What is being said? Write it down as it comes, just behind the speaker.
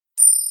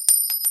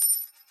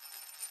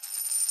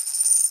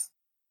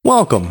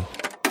Welcome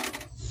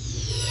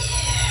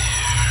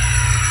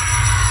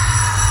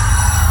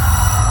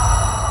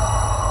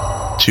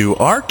to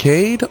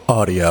Arcade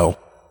Audio.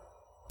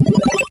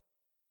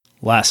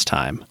 Last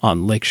time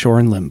on Lakeshore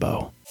and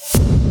Limbo.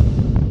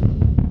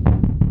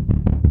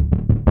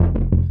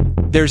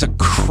 There's a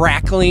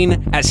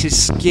crackling as his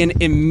skin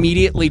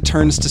immediately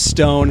turns to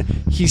stone.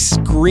 He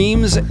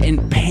screams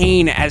in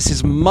pain as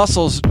his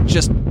muscles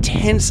just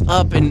tense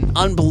up in an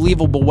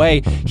unbelievable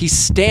way. He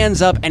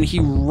stands up and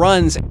he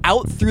runs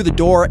out through the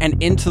door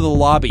and into the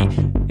lobby.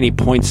 And he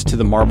points to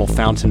the marble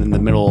fountain in the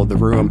middle of the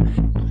room,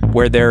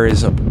 where there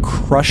is a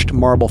crushed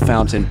marble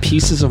fountain,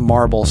 pieces of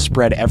marble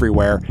spread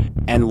everywhere,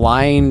 and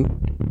lying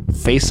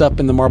face up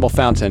in the marble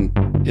fountain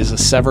is a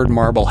severed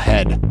marble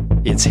head.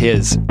 It's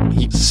his.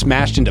 He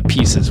smashed into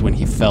pieces when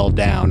he fell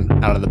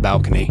down out of the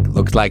balcony.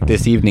 Looks like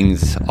this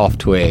evening's off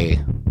to a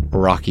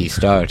rocky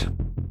start.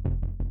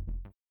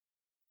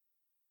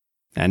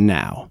 And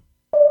now,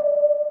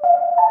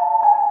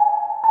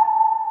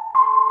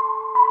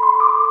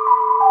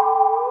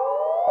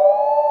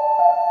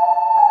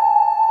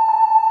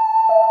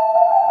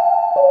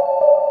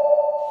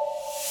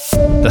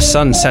 the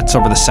sun sets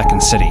over the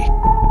second city.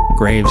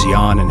 Graves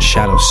yawn and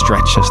shadows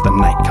stretch as the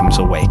night comes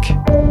awake.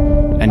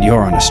 And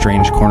you're on a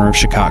strange corner of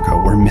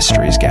Chicago where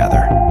mysteries gather.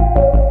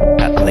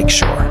 At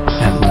Lakeshore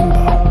and Limbo.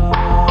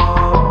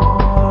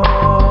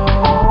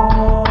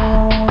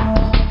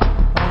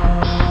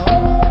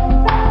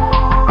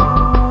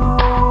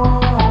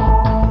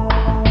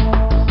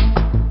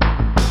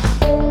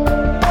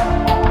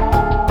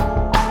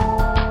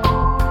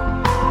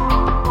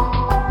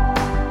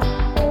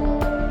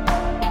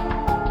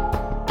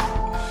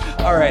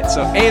 All right,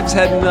 so Abe's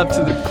heading up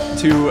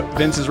to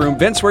Vince's room.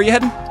 Vince, where are you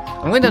heading?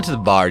 I'm going down to the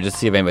bar just to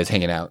see if anybody's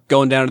hanging out.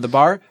 Going down to the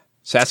bar.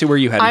 Sassy, where are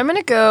you heading? I'm going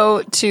to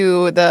go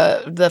to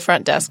the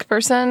front desk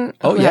person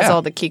who has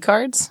all the key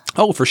cards.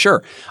 Oh, for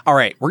sure. All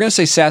right. We're going to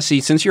say, Sassy,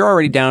 since you're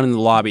already down in the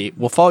lobby,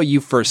 we'll follow you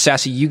first.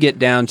 Sassy, you get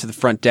down to the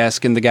front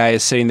desk, and the guy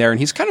is sitting there,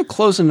 and he's kind of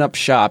closing up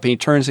shop. And he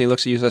turns and he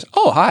looks at you and says,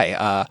 oh,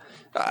 hi.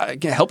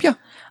 Can I help you?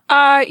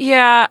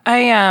 Yeah, I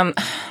am.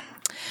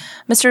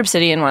 Mr.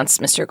 Obsidian wants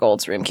Mr.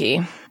 Gold's room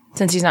key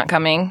since he's not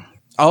coming.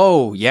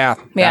 Oh, yeah.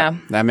 Yeah.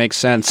 That makes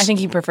sense. I think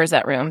he prefers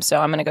that room, so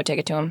I'm going to go take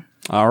it to him.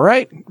 All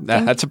right.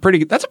 That's a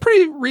pretty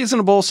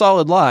reasonable,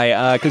 solid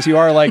lie, because you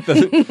are like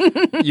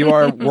you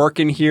are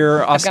working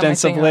here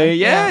ostensibly.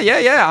 Yeah.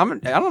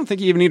 I don't think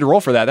you even need to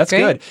roll for that. That's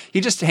good.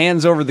 He just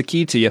hands over the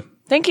key to you.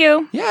 Thank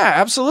you. Yeah,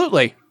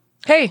 absolutely.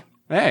 Hey.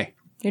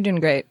 You're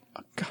doing great.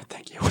 Oh, God,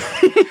 thank you.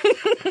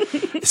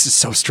 This is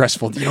so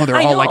stressful.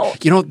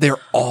 They're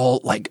all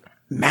like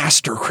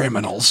master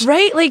criminals.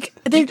 Right? Like,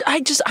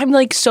 I'm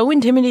like so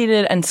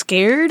intimidated and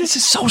scared. This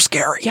is so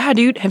scary. Yeah,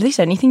 dude. Have they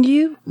said anything to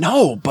you?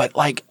 No, but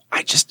like,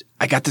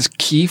 I got this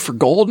key for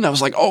Gold, and I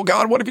was like, oh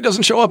God, what if he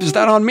doesn't show up? Is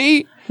that on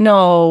me?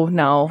 No.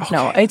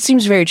 It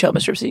seems very chill.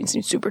 Mr. Obsidian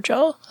seems super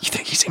chill. You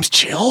think he seems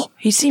chill?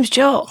 He seems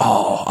chill.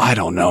 Oh, I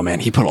don't know, man.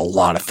 He put a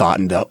lot of thought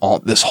into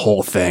this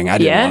whole thing. I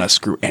didn't want to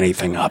screw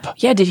anything up.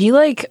 Yeah, did he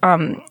yell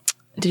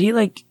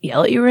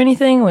at you or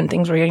anything when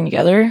things were getting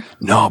together?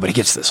 No, but he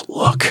gets this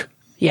look.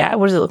 Yeah,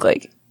 what does it look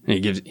like? And he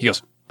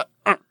goes,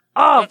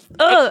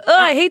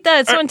 I hate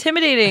that. It's so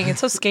intimidating. It's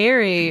so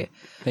scary.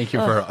 Thank you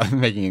for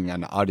making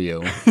an audio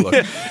look.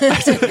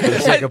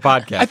 It's like a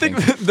podcast. I think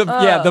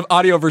the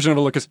audio version of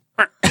the look is.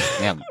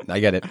 Yeah, I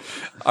get it.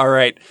 All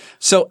right.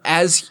 So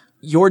as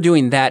you're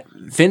doing that,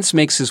 Vince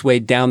makes his way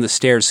down the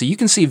stairs. So you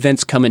can see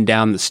Vince coming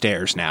down the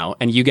stairs now.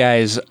 And you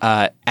guys,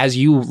 as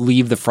you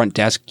leave the front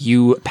desk,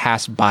 you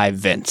pass by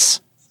Vince.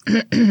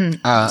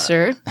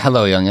 Sir?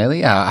 Hello, young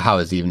lady. How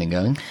is the evening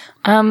going?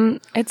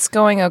 It's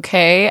going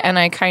okay. And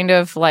I kind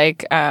of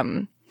like,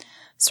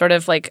 sort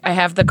of like, I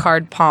have the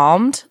card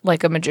palmed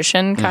like a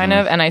magician kind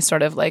of, and I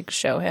sort of like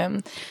show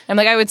him. And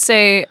like, I would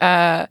say,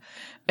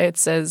 it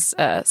says,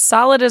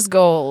 solid as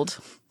gold.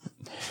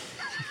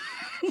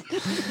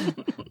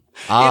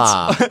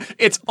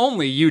 It's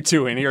only you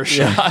two in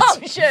earshot. Oh,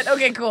 shit.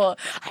 Okay, cool.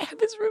 I have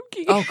his room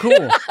key. Oh,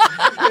 cool.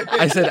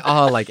 I said,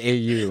 like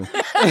AU.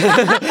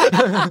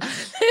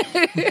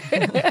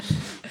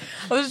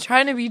 I was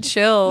trying to be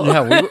chill.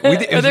 Yeah,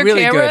 it was there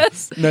really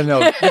cameras? good. No,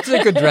 this is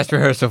a good dress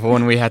rehearsal for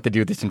when we had to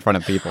do this in front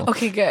of people.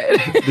 Okay, good.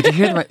 Did you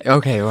hear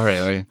Okay, all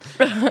right.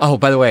 Oh,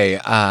 by the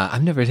way,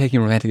 I'm never taking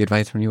romantic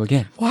advice from you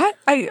again. What?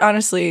 I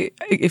honestly,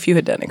 if you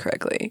had done it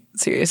correctly,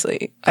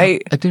 seriously,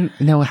 I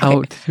didn't know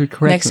how to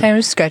correct. Next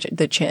time, scratch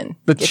the chin.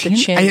 The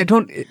chin. I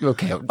don't.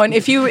 Okay. And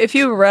if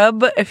you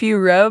rub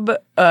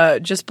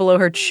just below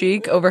her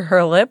cheek over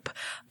her lip,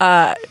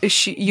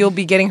 you'll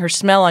be getting her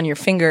smell on your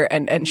finger,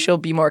 and she'll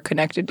be more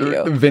connected to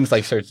you. Vince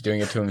starts doing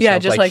it to himself. Yeah,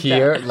 just like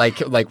here,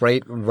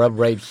 that. rub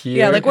right here.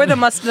 Yeah, like where the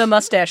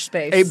mustache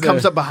space. Abe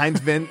comes up behind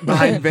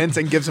Vince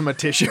and gives him a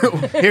tissue.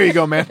 Here you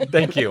go, man.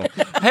 Thank you.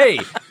 Hey,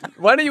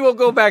 Why don't you all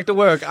go back to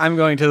work? I'm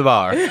going to the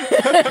bar.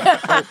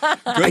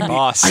 Good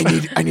boss.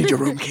 I need your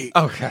room key.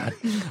 Oh, God.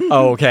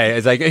 Oh, okay.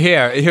 It's like,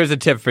 here's a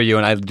tip for you,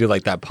 and I do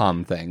like that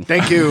palm thing.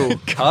 Thank you.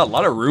 God, a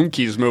lot of room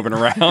keys moving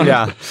around.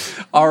 Yeah.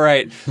 All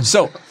right.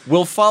 So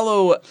we'll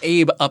follow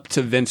Abe up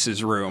to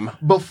Vince's room.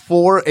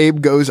 Before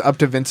Abe goes up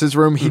to Vince's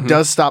room, he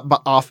does stop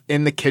off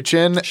in the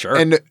kitchen. Sure.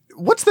 And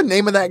what's the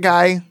name of that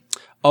guy?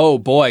 Oh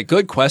boy,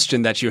 good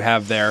question that you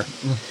have there.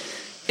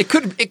 It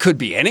could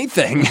be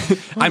anything.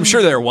 I'm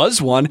sure there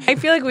was one. I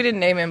feel like we didn't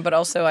name him, but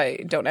also I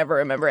don't ever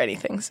remember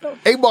anything. So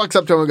Abe walks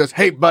up to him and goes,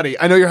 "Hey, buddy,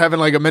 I know you're having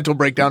like a mental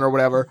breakdown or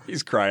whatever.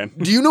 He's crying.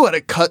 Do you know how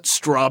to cut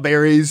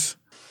strawberries?"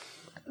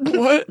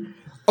 What?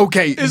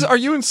 Okay. Are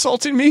you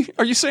insulting me?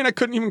 Are you saying I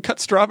couldn't even cut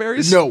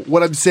strawberries? No,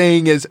 what I'm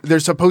saying is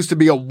there's supposed to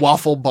be a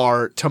waffle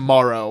bar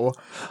tomorrow.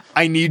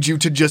 I need you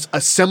to just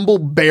assemble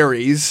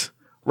berries,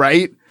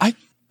 right?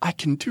 I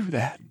can do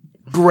that.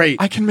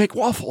 Great. I can make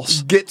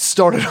waffles. Get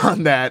started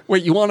on that.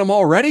 Wait, you want them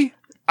already?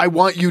 I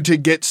want you to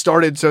get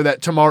started so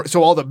that tomorrow,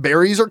 so all the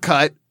berries are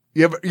cut.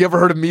 You ever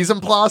heard of mise en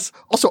place?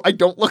 Also, I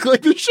don't look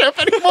like the chef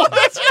anymore.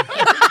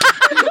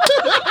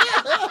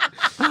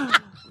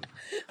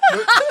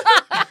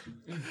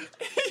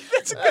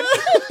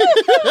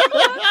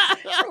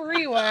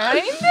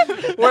 rewind.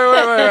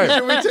 Wait.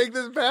 Should we take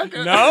this back?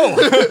 No.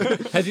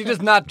 Has he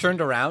just not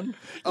turned around?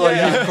 Oh,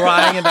 yeah. He's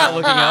crying and not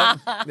looking up?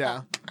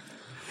 Yeah.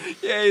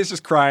 Yeah, he's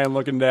just crying,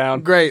 looking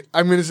down. Great.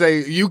 I'm going to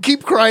say, you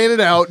keep crying it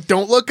out.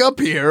 Don't look up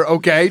here,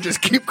 okay?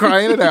 Just keep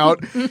crying it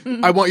out.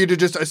 I want you to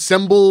just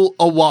assemble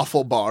a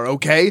waffle bar,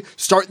 okay?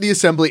 Start the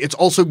assembly. It's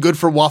also good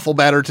for waffle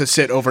batter to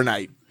sit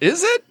overnight.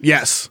 Is it?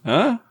 Yes.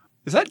 Huh?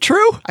 Is that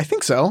true? I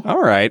think so.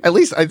 All right. At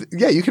least,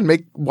 you can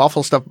make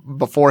waffle stuff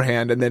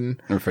beforehand and then,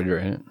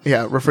 Refrigerate it.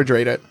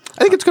 refrigerate it.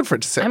 I think it's good for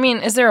it to sit. I mean,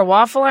 is there a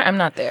waffler? I'm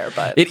not there,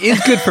 but It is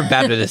good for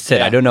batter to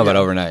sit. I don't know about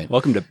overnight.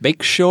 Welcome to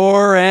Bake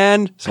Shore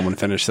and someone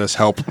finish this.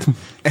 Help.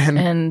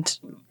 and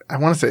I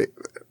want to say,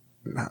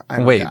 I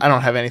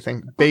don't have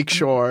anything.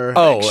 Bakeshore.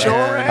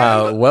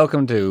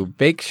 Welcome to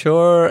Bake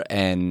Shore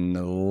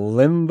and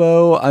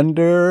Limbo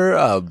under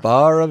a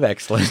bar of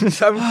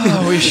excellence.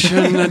 Oh, we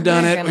shouldn't have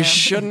done it. Gonna- We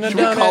shouldn't have Should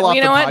we done call it. off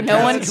you the know what?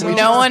 podcast?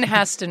 No one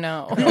has to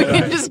know. We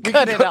can just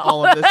cut it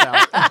all all. of this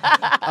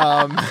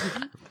out.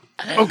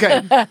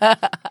 Okay.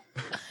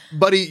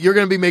 Buddy, you're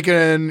going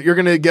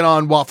to get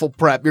on waffle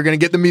prep. You're going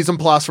to get the mise en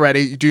place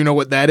ready. Do you know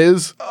what that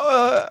is?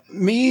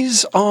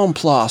 Mise en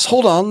place.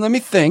 Hold on. Let me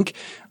think.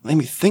 Let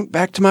me think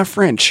back to my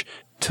French.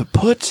 To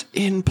put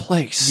in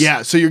place.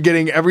 Yeah, so you're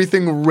getting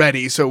everything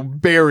ready. So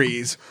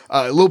berries,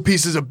 little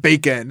pieces of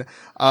bacon,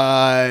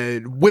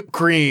 whipped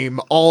cream,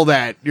 all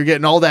that. You're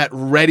getting all that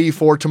ready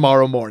for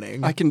tomorrow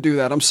morning. I can do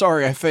that. I'm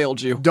sorry I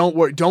failed you. Don't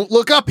worry. Don't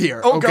look up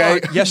here, Oh, okay?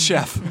 God. Yes,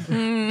 chef.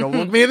 Don't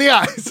look me in the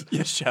eyes.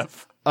 Yes,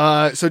 chef.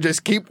 So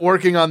just keep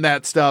working on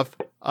that stuff.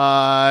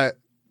 I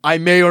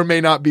may or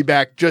may not be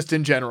back just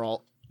in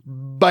general.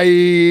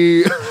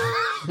 Bye.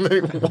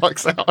 Then he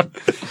walks out.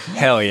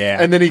 Hell yeah.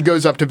 And then he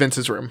goes up to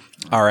Vince's room.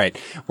 All right.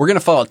 We're going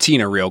to follow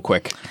Tina real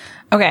quick.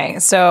 Okay,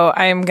 so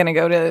I'm gonna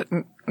go to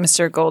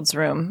Mr. Gold's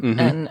room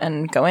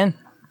and go in.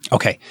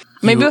 Okay.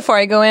 Maybe before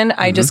I go in,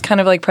 I just kind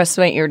of like press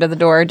my ear to the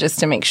door just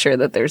to make sure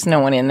that there's no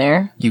one in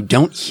there. You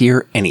don't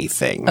hear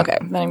anything. Okay,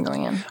 then I'm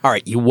going in. All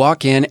right. You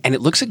walk in, and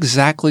it looks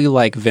exactly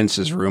like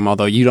Vince's room,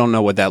 although you don't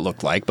know what that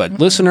looked like. But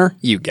listener,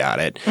 you got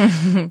it.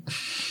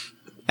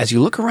 As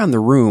you look around the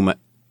room,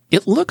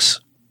 it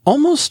looks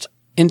almost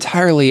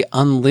entirely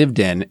unlived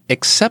in,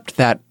 except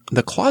that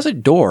the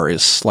closet door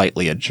is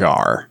slightly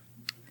ajar.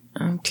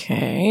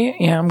 Okay,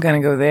 yeah, I'm gonna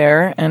go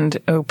there and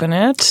open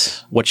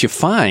it. What you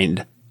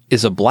find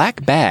is a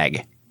black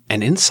bag,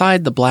 and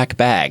inside the black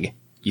bag,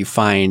 you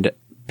find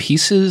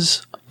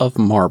pieces of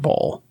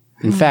marble.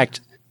 In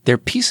fact, they're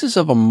pieces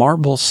of a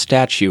marble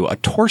statue, a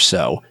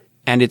torso,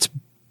 and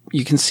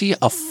you can see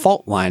a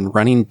fault line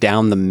running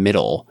down the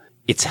middle.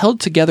 It's held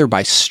together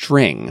by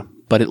string,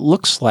 but it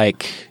looks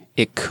like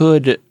it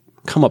could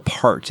come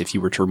apart if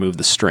you were to remove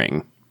the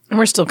string. And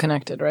we're still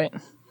connected, right?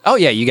 Oh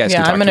yeah, you guys Yeah,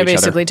 can talk I'm to gonna each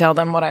basically tell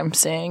them what I'm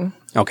seeing.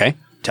 other. Okay,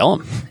 tell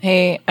them.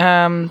 Hey,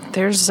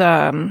 there's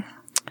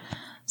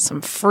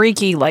some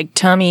freaky like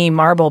tummy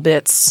marble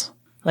bits.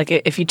 Like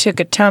if you took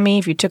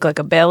like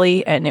a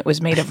belly and it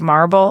was made of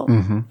marble,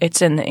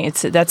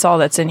 that's all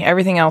that's in here.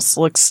 Everything else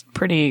looks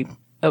pretty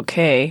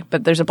okay,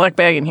 but there's a black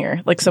bag in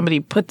here. Like somebody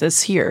put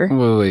this here.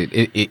 Wait.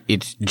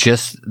 It's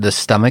just the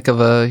stomach of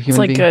a human It's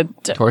like being?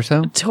 a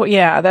torso?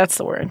 Yeah, that's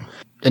the word.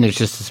 And it's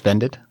just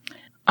suspended?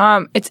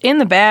 It's in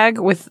the bag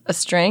with a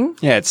string.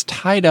 Yeah, it's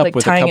tied up Like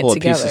with a tying couple it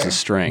of pieces together. of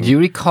string. Do you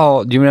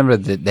remember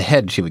the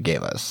head she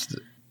gave us?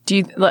 Do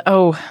you?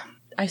 Oh,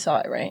 I saw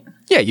it right.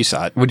 Yeah, you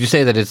saw it. Would you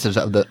say that it's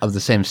of the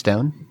same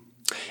stone?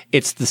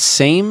 It's the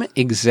same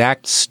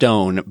exact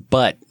stone,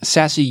 but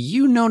Sassy,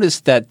 you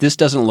noticed that this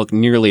doesn't look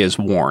nearly as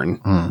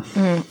worn.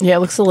 Yeah, it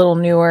looks a little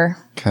newer.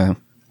 Okay.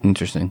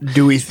 Interesting.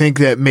 Do we think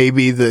that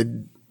maybe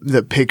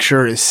the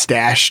picture is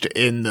stashed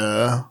in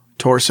the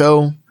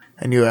torso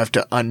and you have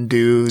to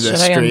undo the Should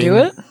string? I undo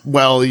it?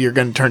 Well, you're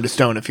going to turn to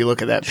stone if you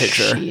look at that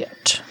picture.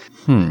 Shit.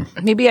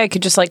 Maybe I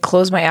could just like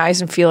close my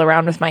eyes and feel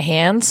around with my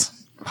hands.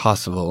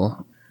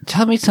 Possible.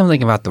 Tell me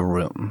something about the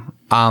room.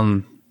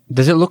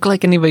 Does it look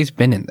like anybody's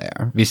been in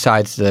there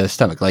besides the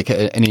stomach? Like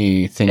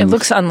anything? It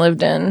looks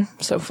unlived in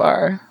so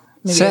far.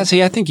 Maybe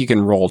Sassy, I think you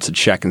can roll to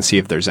check and see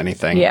if there's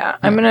anything. yeah,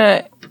 I'm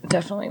gonna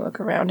definitely look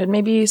around and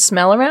maybe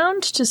smell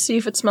around to see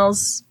if it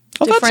smells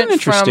Oh, that's an different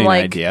interesting from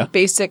like idea.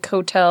 basic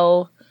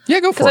hotel. Yeah,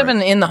 go Because for I've it.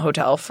 been in the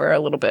hotel for a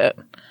little bit.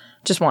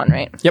 Just one,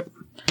 right? Yep.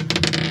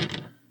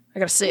 I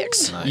got a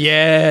 6.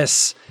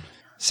 Yes.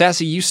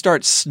 Sassy, you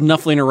start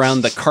snuffling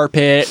around the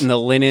carpet and the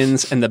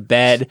linens and the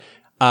bed.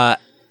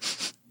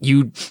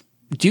 You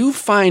do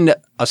find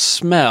a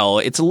smell.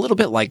 It's a little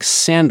bit like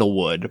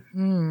sandalwood.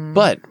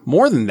 But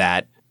more than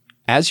that,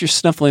 as you're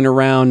snuffling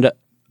around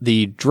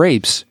the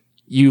drapes,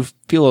 you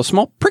feel a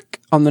small prick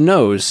on the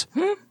nose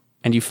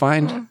and you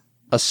find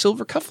a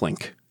silver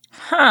cufflink.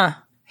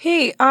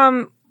 Hey,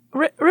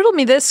 riddle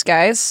me this,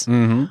 guys.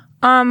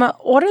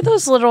 What are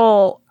those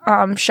little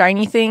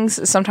shiny things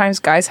that sometimes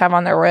guys have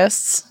on their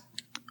wrists?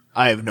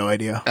 I have no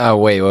idea. Oh,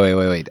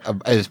 wait.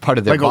 As part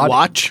of their Like a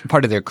watch?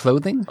 Part of their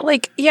clothing?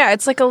 Like, yeah,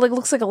 it's like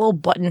looks like a little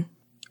button,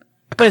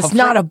 but it's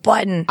not a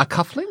button. A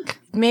cufflink?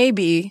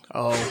 Maybe.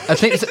 I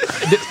think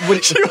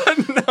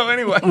No,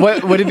 anyway.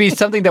 would it be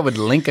something that would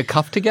link a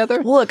cuff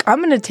together? Look,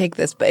 I'm gonna take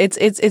this, but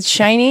it's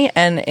shiny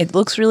and it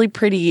looks really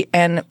pretty.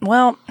 And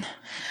well,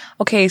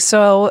 okay,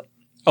 so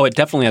Oh, it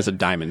definitely has a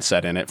diamond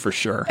set in it for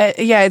sure.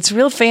 yeah, it's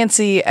real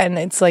fancy and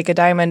it's like a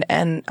diamond.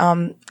 And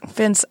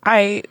Vince,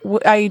 I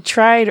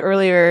tried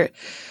earlier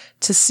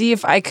to see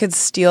if I could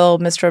steal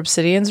Mr.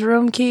 Obsidian's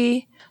room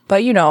key,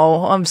 but you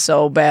know I'm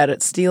so bad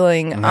at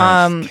stealing.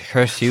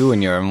 Curse you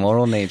and your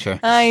immoral nature.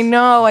 I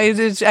know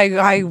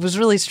I was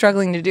really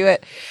struggling to do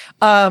it,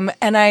 and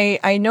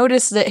I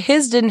noticed that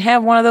his didn't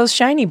have one of those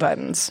shiny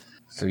buttons.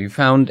 So you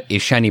found a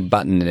shiny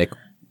button, and it could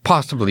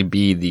possibly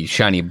be the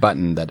shiny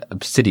button that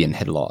Obsidian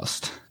had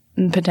lost.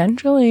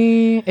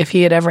 Potentially, if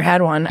he had ever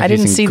had one. I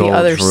didn't using see the Gold's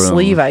other room.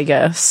 sleeve, I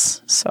guess.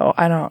 So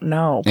I don't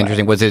know. but-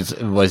 Interesting.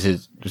 Was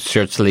his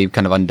shirt sleeve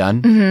kind of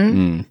undone?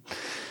 Mm.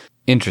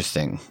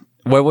 Interesting.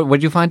 Where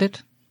did you find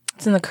it?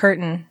 It's in the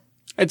curtain.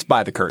 It's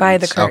by the curtain. By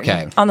the curtain.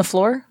 Okay. On the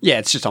floor? Yeah,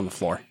 it's just on the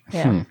floor.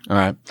 Yeah. All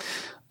right.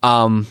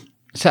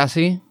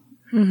 Sassy.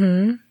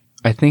 Mm-hmm.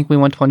 I think we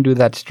want to undo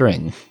that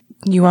string.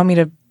 You want me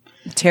to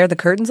tear the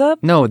curtains up?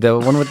 No, the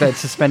one with that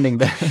suspending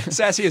the.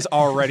 Sassy has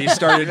already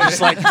started just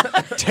like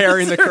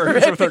tearing the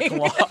curtains with her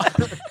claw.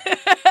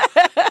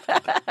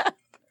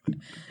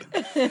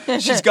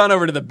 She's gone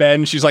over to the bed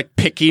and she's like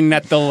picking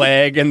at the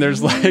leg and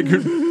there's like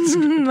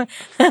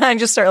I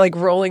just start like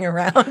rolling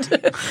around,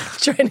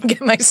 trying to get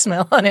my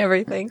smell on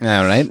everything.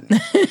 All right.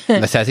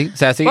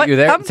 Sassy, What? you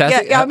there?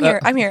 Sassy? Yeah,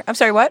 I'm here. I'm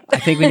sorry, what? I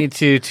think we need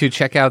to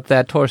check out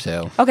that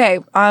torso. Okay,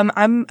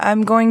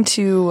 I'm going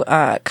to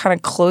kind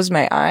of close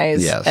my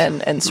eyes Yes.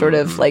 and sort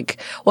of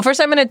like, well,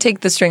 first I'm going to take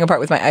the string apart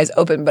with my eyes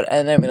open,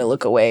 and then I'm going to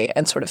look away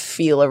and sort of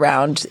feel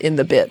around in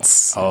the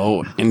bits.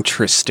 Oh,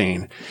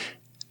 interesting.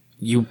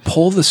 You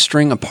pull the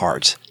string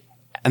apart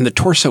and the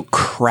torso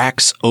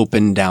cracks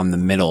open down the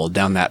middle,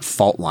 down that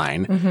fault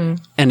line.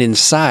 And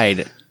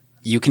inside,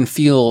 you can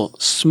feel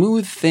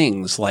smooth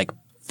things like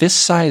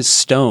fist-sized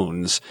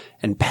stones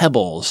and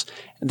pebbles.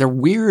 They're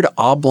weird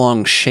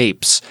oblong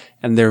shapes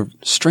and they're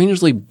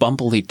strangely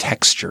bumpily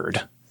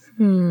textured.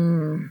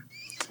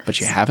 But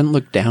you haven't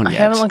looked down yet.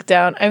 I haven't looked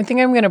down. I think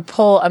I'm going to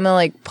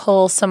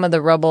pull some of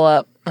the rubble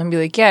up and be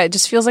like, yeah, it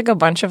just feels like a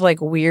bunch of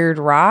like weird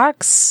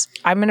rocks.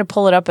 I'm going to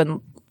pull it up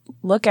and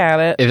look at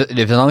it.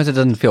 If as long as it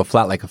doesn't feel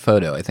flat like a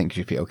photo, I think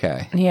you should be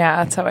okay. Yeah,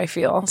 that's how I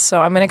feel. So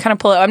I'm going to kind of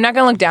pull it. I'm not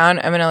going to look down.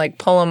 I'm going to like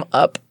pull them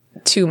up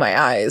to my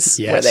eyes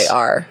where Yes. they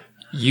are.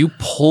 You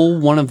pull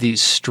one of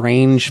these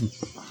strange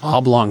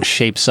oblong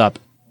shapes up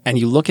and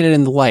you look at it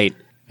in the light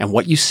and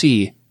what you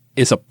see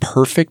is a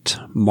perfect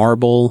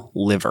marble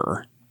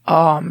liver.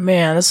 Oh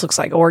man, this looks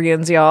like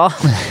organs, y'all.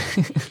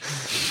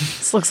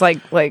 This looks like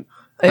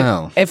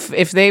Oh.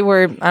 if they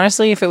were,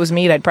 honestly, if it was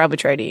meat, I'd probably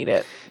try to eat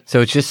it. So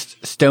it's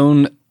just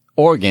stone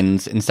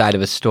organs inside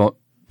of a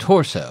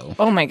torso.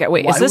 Oh my god,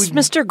 wait, Why is this would-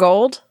 Mr.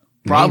 Gold?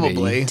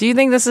 Probably. Do you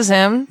think this is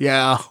him?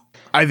 Yeah.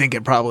 I think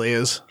it probably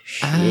is.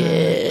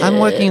 I'm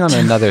working on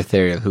another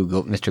theory of who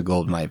Mr.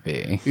 Gold might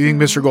be. You think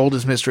Mr. Gold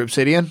is Mr.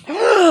 Obsidian?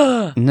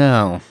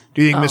 No.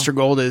 Do you think Mr.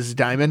 Gold is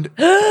Diamond?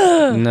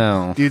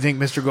 No. Do you think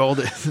Mr. Gold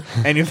is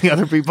any of the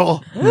other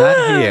people?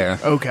 Not here.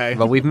 Okay.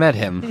 But we've met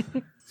him.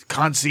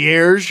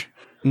 Concierge?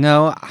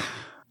 No.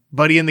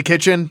 Buddy in the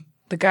kitchen?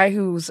 The guy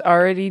who's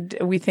already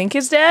we think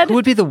is dead? Who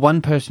would be the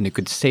one person who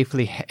could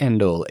safely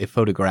handle a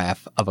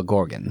photograph of a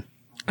Gorgon?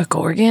 A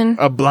Gorgon?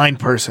 A blind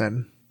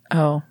person?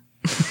 Oh.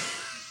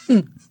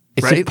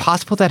 Is Right? it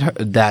possible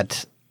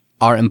that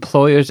our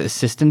employer's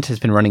assistant has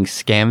been running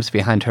scams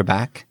behind her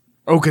back?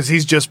 Oh, because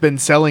he's just been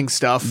selling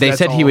stuff. They that's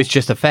said he all. was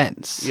just a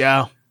fence.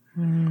 Yeah.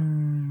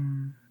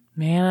 Man,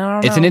 I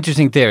don't know. It's an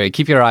interesting theory.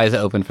 Keep your eyes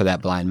open for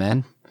that blind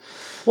man.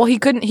 Well,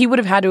 he would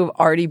have had to have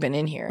already been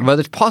in here. Well,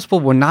 it's possible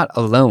we're not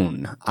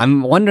alone.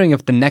 I'm wondering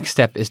if the next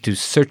step is to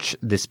search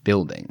this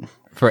building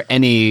for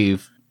any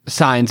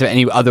signs of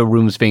any other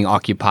rooms being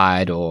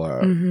occupied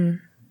or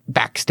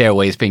back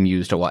stairways being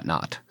used or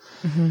whatnot.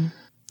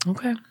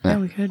 Okay. Yeah,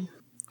 we could.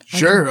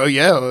 Sure. Oh,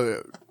 yeah.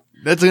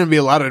 That's going to be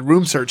a lot of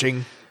room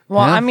searching.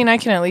 Well, Yeah. I mean, I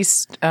can at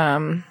least.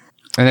 And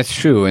that's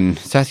true. And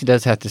Sassy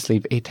does have to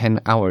sleep 8-10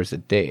 hours a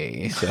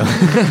day. So,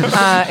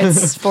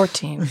 It's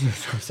 14.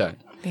 sorry.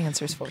 The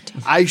answer is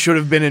 14. I should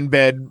have been in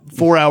bed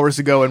 4 hours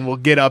ago and will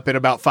get up in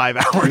about 5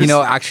 hours. You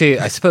know, actually,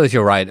 I suppose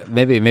you're right.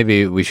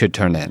 Maybe we should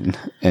turn in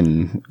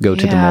and go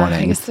to the I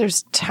morning. guess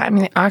there's time. I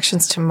mean, the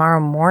auction's tomorrow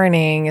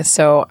morning,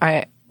 so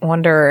I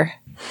wonder.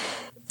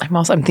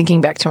 I'm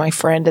thinking back to my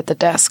friend at the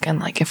desk and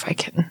like if I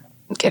can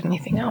get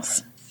anything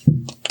else.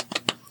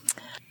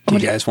 Do you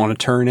guys want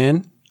to turn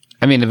in?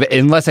 I mean,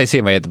 unless I see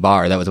anybody at the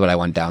bar, that was what I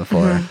went down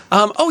for.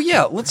 Oh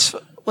yeah, let's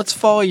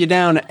follow you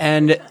down,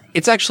 and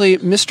it's actually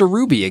Mr.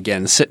 Ruby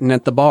again sitting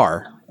at the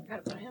bar.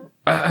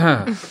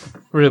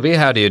 Ruby,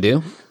 how do you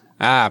do?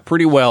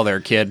 Pretty well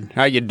there, kid.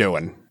 How you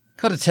doing?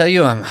 Gotta tell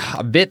you, I'm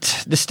a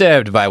bit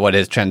disturbed by what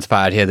has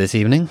transpired here this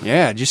evening.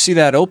 Yeah, did you see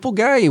that Opal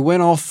guy? He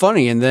went all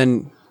funny, and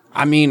then,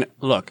 I mean,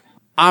 look,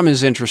 I'm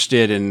as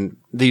interested in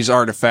these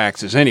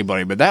artifacts as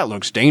anybody, but that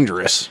looks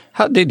dangerous.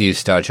 How did you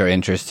start your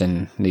interest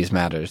in these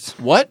matters?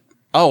 What?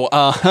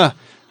 Oh,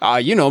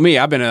 you know me.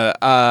 I've been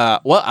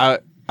I've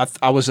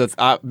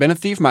been a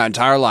thief my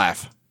entire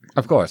life.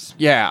 Of course.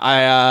 Yeah,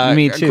 I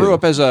Me too. grew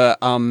up as a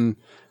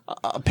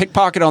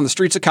pickpocket on the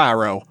streets of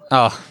Cairo.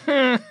 Oh,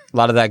 a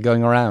lot of that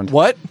going around.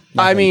 What?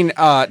 I mean,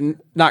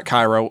 not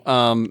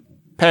Cairo.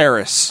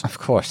 Paris. Of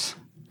course.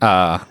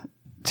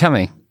 Tell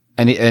me.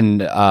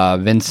 And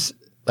Vince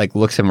like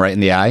looks him right in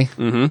the eye,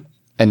 and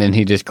then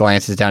he just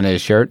glances down at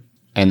his shirt,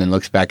 and then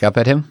looks back up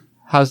at him.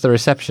 How's the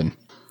reception?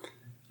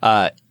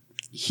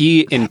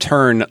 He in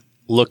turn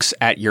looks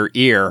at your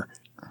ear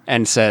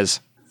and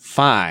says,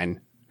 "Fine.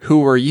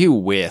 Who are you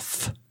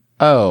with?"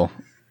 Oh,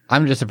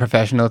 I'm just a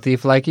professional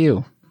thief like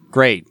you.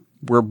 Great.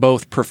 We're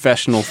both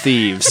professional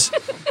thieves.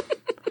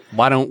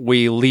 Why don't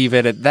we leave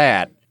it at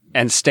that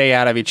and stay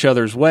out of each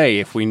other's way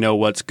if we know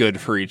what's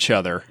good for each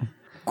other?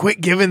 Quit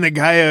giving the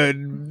guy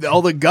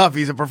all the guff.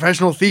 He's a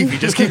professional thief. He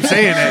just keeps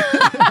saying it.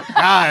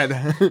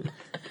 God.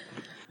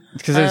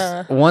 Because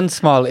there's one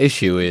small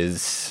issue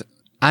is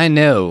I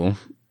know,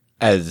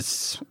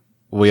 as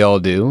we all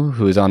do,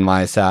 who's on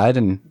my side,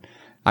 and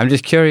I'm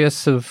just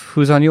curious of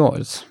who's on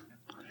yours.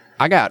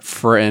 I got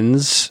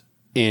friends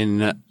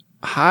in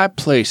high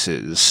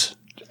places.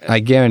 I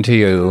guarantee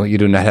you, you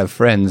do not have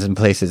friends in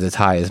places as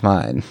high as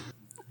mine.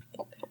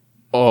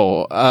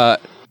 Oh,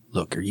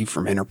 look, are you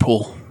from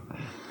Interpol?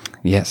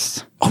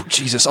 Yes. Oh,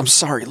 Jesus, I'm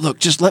sorry. Look,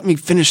 just let me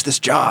finish this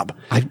job.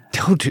 I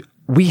told you,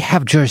 we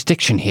have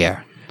jurisdiction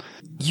here.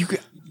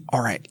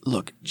 All right,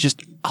 look,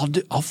 just,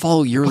 I'll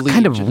follow your lead. What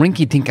kind of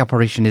rinky-dink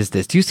operation is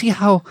this? Do you see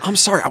how... I'm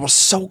sorry, I was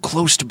so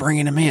close to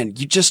bringing him in.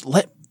 You just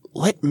let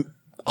me,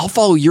 I'll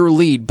follow your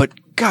lead, but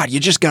God, you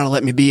just gotta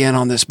let me be in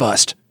on this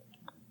bust.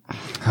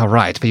 All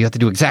right, but you have to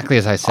do exactly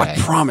as I say. I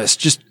promise.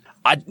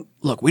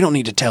 Look, we don't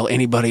need to tell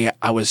anybody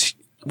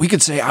we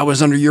could say I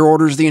was under your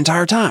orders the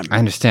entire time. I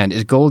understand.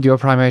 Is gold your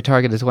primary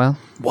target as well?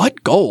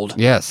 What? Gold?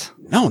 Yes.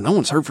 No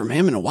one's heard from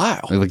him in a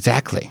while. Well,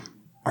 exactly.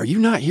 Are you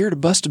not here to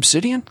bust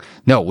obsidian?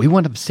 No, we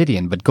want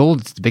obsidian, but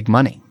gold is the big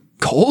money.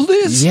 Gold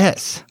is?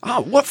 Yes.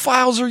 Oh, what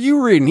files are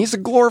you reading? He's a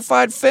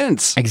glorified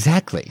fence.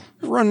 Exactly.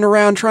 Running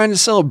around trying to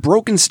sell a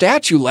broken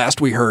statue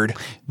last we heard.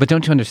 But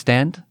don't you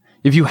understand?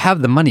 If you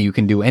have the money, you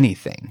can do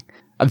anything.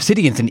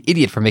 Obsidian's an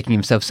idiot for making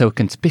himself so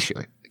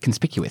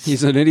conspicuous.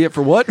 He's an idiot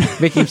for what?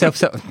 Making himself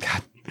so...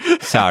 God.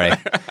 Sorry.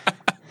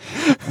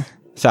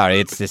 Sorry,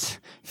 it's this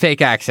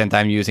fake accent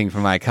I'm using for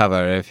my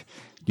cover. If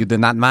you do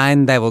not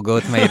mind, I will go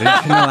to my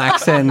original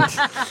accent.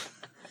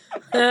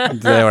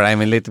 There,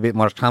 I'm a little bit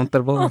more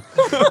comfortable.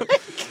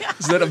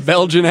 Is that a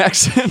Belgian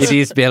accent? It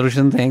is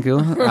Belgian, thank you.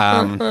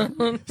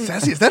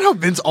 Sassy, is that how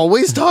Vince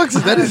always talks?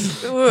 Is that his...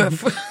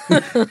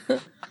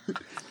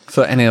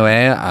 So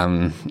anyway,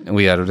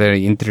 we are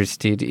very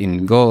interested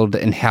in gold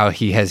and how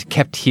he has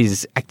kept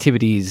his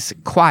activities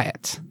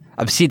quiet.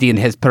 Obsidian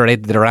has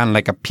paraded around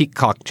like a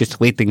peacock just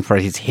waiting for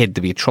his head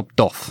to be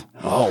chopped off.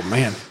 Oh,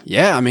 man.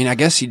 Yeah, I mean, I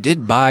guess he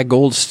did buy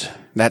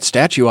that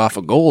statue off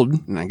of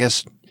gold, and I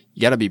guess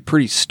you gotta be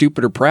pretty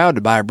stupid or proud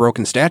to buy a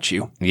broken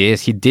statue.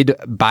 Yes, he did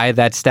buy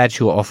that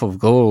statue off of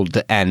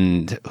gold,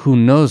 and who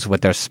knows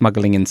what they're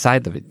smuggling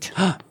inside of it.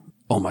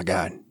 Oh, my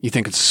God. You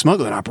think it's a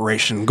smuggling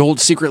operation?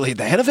 Gold's secretly at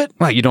the head of it?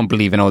 Well, you don't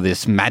believe in all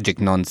this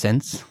magic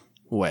nonsense.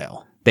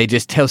 Well... They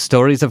just tell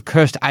stories of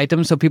cursed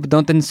items so people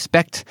don't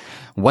inspect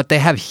what they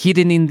have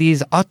hidden in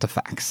these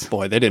artifacts.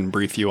 Boy, they didn't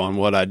brief you on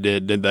what I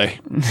did they?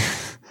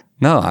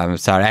 No, I'm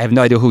sorry. I have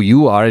no idea who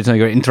you are. So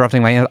you're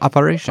interrupting my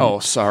operation. Oh,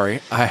 sorry.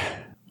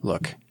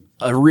 Look,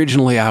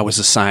 originally I was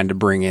assigned to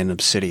bring in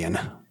obsidian.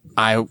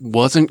 I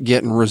wasn't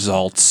getting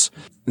results,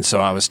 and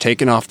so I was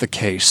taken off the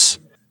case.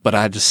 But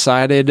I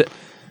decided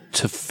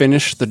to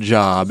finish the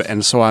job,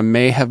 and so I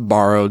may have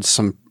borrowed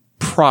some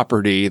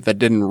property that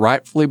didn't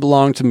rightfully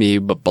belong to me,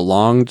 but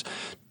belonged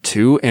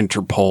to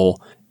Interpol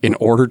in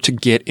order to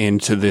get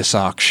into this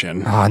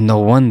auction. Ah, no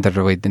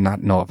wonder we did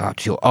not know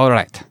about you. All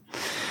right.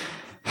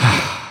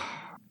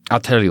 I'll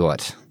tell you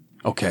what.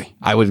 Okay.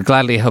 I would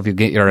gladly help you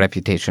get your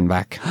reputation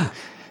back.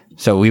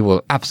 So we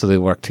will absolutely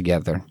work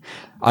together.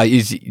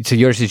 So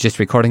yours is just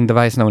recording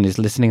device. No one is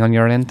listening on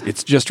your end.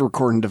 It's just a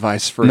recording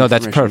device for. No,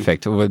 that's information.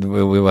 perfect.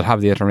 We will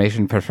have the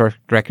information perfect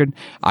record.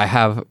 I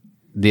have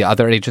the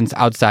other agents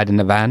outside in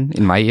the van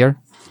in my ear.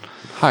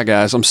 Hi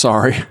guys, I'm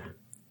sorry.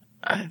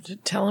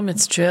 Tell him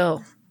it's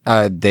chill.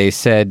 They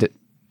said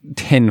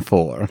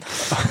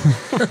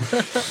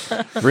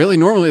 10-4. Really?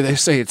 Normally they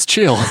say it's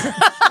chill.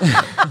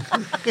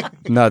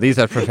 No, these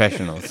are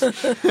professionals.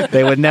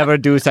 They would never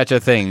do such a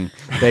thing.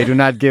 They do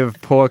not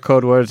give poor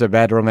code words or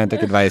bad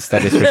romantic advice,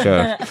 that is for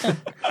sure.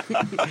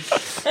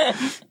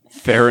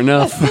 Fair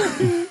enough.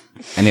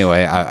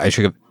 Anyway, I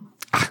should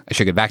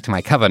get back to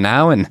my cover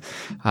now, and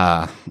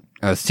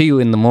I'll see you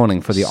in the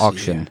morning for the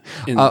auction.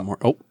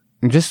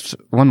 Just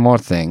one more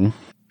thing.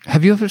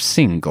 Have you ever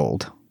seen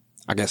Gold?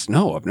 I guess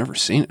no, I've never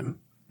seen him.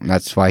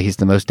 That's why he's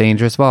the most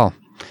dangerous of all.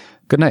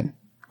 Good night.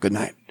 Good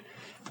night.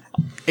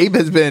 Abe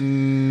has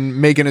been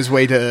making his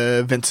way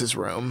to Vince's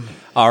room.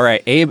 All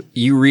right, Abe,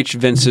 you reach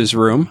Vince's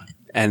room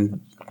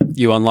and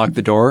you unlock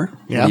the door.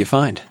 Yeah. What do you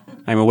find?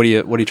 I mean, what are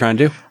you trying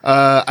to do?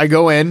 I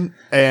go in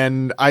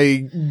and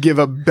I give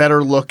a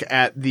better look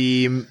at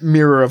the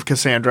mirror of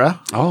Cassandra.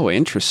 Oh,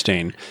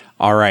 interesting.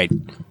 All right.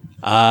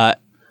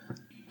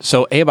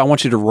 So Abe, I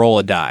want you to roll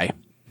a die.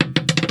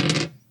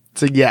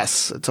 It's a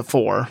yes. It's a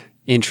 4.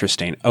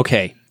 Interesting.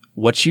 Okay.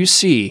 What you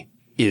see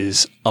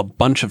is a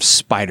bunch of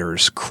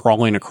spiders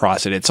crawling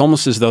across it. It's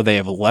almost as though they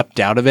have leapt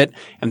out of it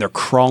and they're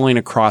crawling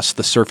across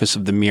the surface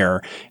of the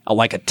mirror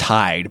like a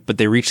tide, but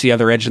they reach the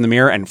other edge of the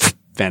mirror and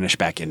vanish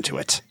back into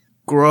it.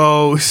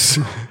 Gross.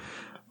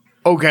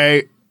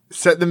 Okay.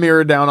 Set the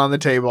mirror down on the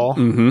table.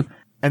 Mm-hmm.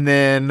 And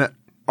then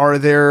are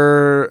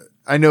there...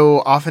 I know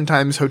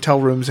oftentimes hotel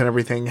rooms and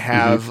everything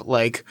have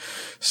like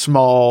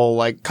small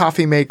like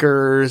coffee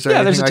makers or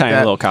Yeah, there's a anything like tiny that.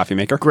 little coffee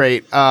maker.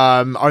 Great.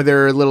 Are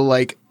there little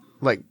like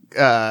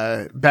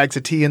bags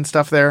of tea and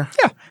stuff there?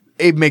 Yeah.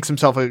 Abe makes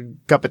himself a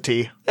cup of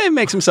tea. He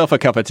makes himself a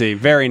cup of tea.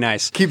 Very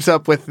nice. Keeps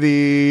up with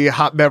the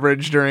hot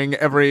beverage during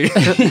every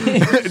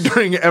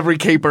during every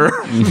caper.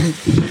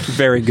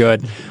 Very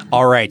good.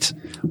 All right.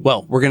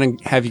 Well, we're going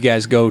to have you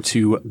guys go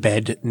to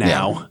bed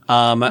now.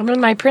 I'm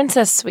in my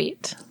princess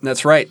suite.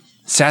 That's right.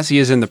 Sassy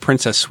is in the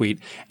princess suite,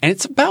 and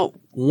it's about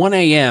 1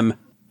 a.m.,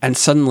 and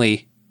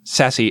suddenly,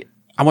 Sassy,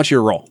 I want you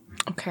to roll.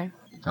 Okay.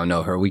 Oh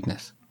no, her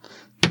weakness.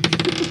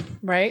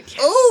 Right?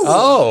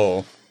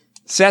 Oh.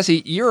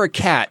 Sassy, you're a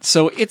cat,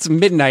 so it's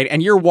midnight,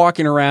 and you're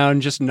walking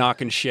around just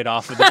knocking shit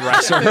off of the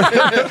dresser.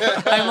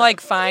 I'm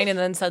like fine, and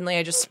then suddenly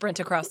I just sprint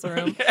across the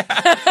room.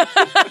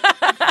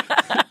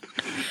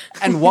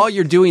 And while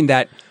you're doing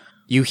that,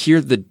 you hear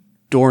the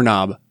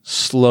doorknob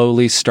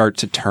slowly start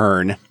to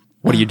turn.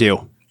 What do you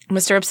do?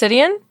 Mr.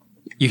 Obsidian,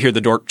 You hear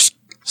the door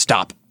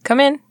stop.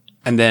 come in.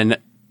 And then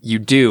you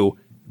do,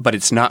 but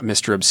it's not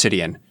Mr.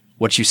 Obsidian.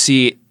 What you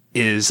see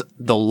is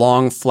the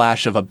long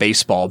flash of a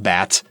baseball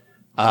bat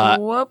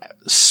Whoop.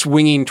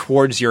 swinging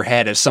towards your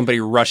head as somebody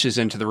rushes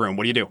into the room.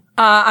 What do you do?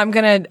 I'm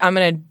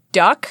gonna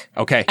duck.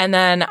 Okay. And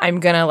then I'm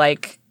gonna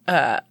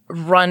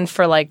run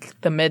for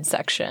like the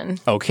midsection.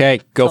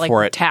 Okay, go Like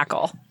for it.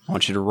 tackle. I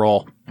want you to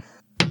roll.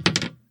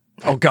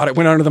 Oh, God, it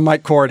went under the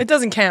mic cord. It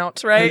doesn't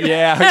count, right?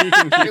 Yeah, you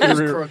can,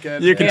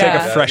 crooked. you can Yeah.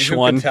 take a fresh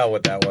one, tell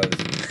what that was.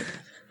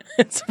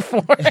 It's a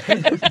 4.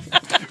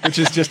 which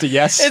is just a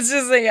yes. It's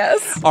just a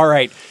yes. All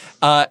right.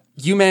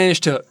 You manage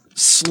to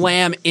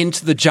slam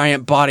into the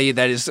giant body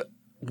that is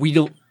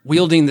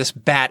wielding this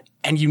bat,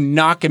 and you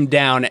knock him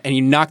down, and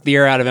you knock the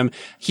air out of him.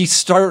 He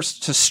starts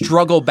to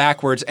struggle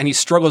backwards, and he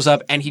struggles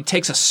up, and he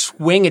takes a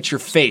swing at your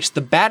face.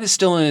 The bat is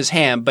still in his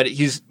hand, but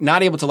he's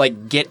not able to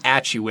get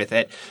at you with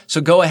it.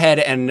 So go ahead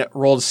and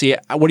roll to see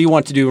what do you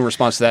want to do in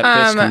response to that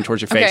fist coming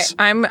towards your face.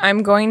 Okay,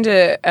 I'm going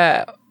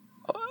to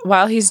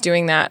while he's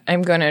doing that,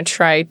 I'm going to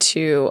try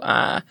to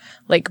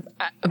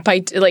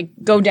bite,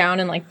 go down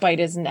and bite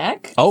his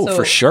neck. Oh, So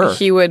for sure.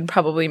 He would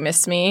probably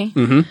miss me.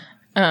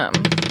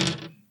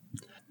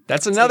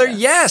 That's another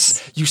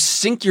yes. You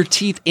sink your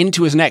teeth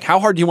into his neck. How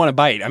hard do you want to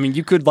bite? I mean,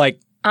 you could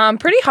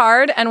Pretty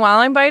hard. And while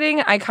I'm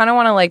biting, I kind of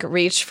want to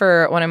reach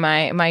for one of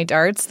my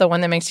darts, the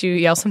one that makes you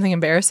yell something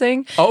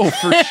embarrassing. Oh,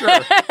 for sure.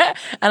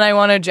 And I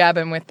want to jab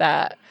him with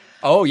that.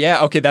 Oh,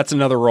 yeah. Okay, that's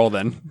another roll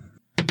then.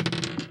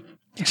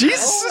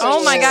 Jesus.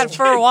 Oh my God.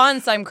 For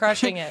once, I'm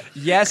crushing it.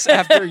 Yes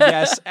after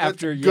yes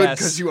after Good, yes.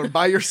 because you are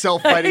by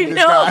yourself fighting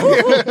this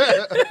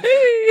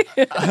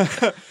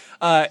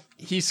guy.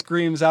 He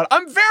screams out,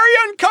 I'm very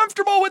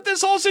uncomfortable with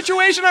this whole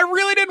situation. I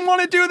really didn't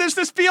want to do this.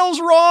 This feels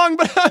wrong,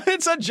 but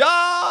it's a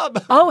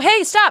job. Oh,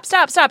 hey, stop.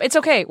 It's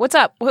okay. What's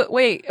up?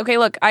 Wait. Okay,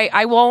 look,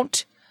 I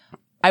won't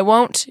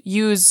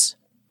use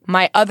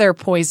my other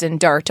poison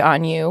dart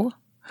on you.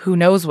 Who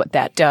knows what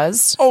that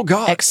does? Oh,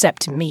 God.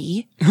 Except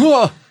me.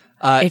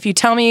 If you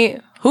tell me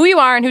who you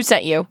are and who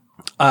sent you.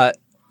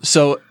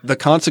 So the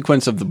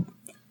consequence of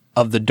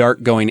of the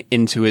dart going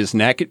into his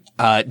neck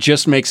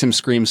just makes him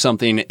scream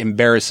something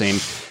embarrassing.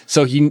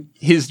 So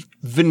his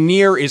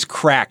veneer is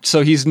cracked.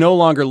 So he's no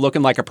longer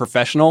looking like a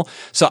professional.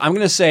 So I'm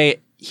going to say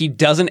he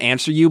doesn't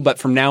answer you, but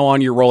from now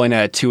on, you're rolling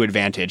at a 2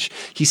 advantage.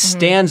 He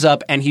stands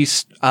up and he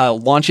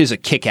launches a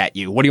kick at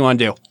you. What do you want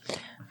to do?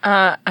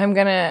 I'm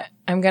gonna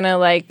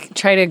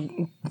try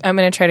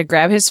to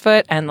grab his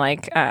foot and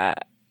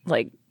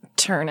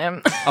turn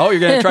him. Oh, you're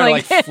going to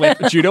try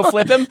to judo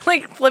flip him?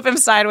 Flip him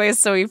sideways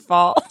so he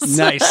falls.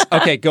 Nice.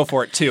 Okay, go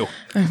for it. 2.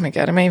 Oh my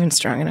god, am I even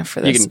strong enough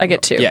for this? I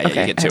get 2. Yeah,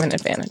 okay, you get 2. I have an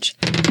advantage.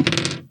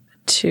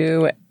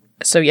 2.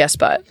 So yes,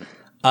 but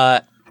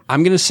I'm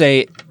going to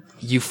say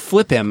you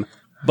flip him,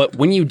 but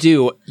when you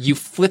do, you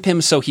flip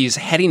him so he's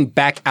heading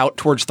back out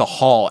towards the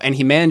hall, and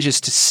he manages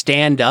to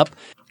stand up.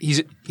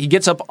 He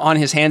gets up on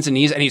his hands and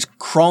knees, and he's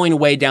crawling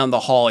away down the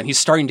hall, and he's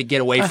starting to get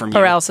away from you.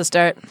 Paralysis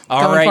dart.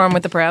 Going for him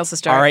with the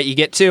paralysis dart. All right, you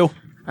get 2.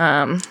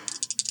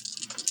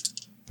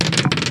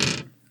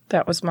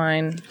 That was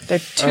mine. They're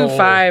 2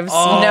 5s.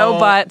 No,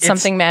 but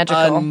something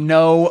magical.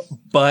 No,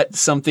 but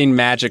something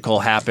magical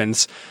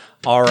happens.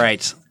 All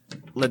right,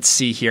 let's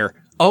see here.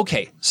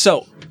 Okay,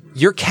 so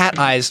your cat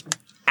eyes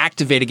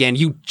activate again.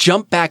 You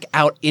jump back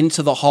out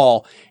into the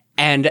hall,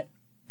 and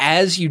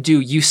as you do,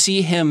 you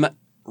see him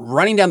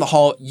running down the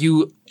hall.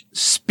 You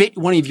spit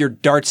one of your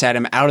darts at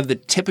him out of the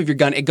tip of your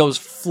gun. It goes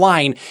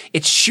flying.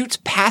 It shoots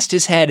past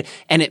his head,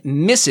 and it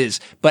misses.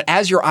 But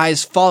as your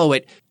eyes follow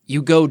it,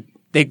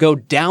 they go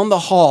down the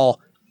hall,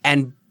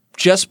 and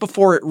just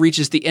before it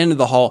reaches the end of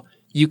the hall,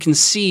 you can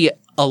see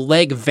a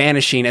leg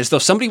vanishing as though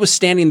somebody was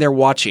standing there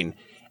watching,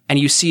 and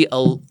you see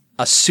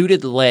a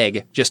suited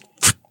leg just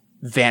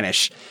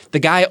vanish. The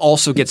guy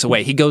also gets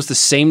away. He goes the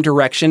same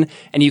direction,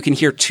 and you can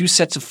hear 2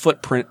 sets of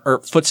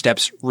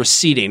footsteps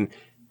receding.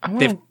 I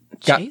want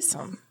to chase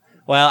him.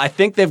 Well, I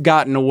think they've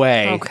gotten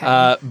away.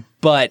 Okay.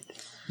 But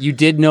you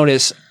did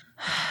notice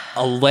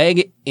a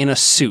leg in a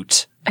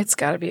suit. It's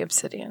got to be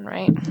Obsidian,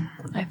 right?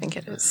 I think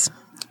it is.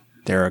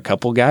 There are a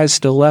couple guys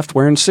still left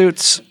wearing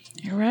suits.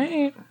 You're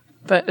right.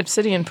 But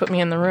Obsidian put me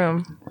in the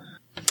room.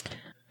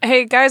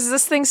 Hey, guys, is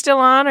this thing still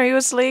on? Are you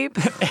asleep?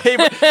 Abe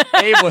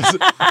was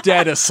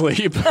dead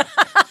asleep.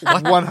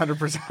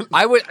 100%.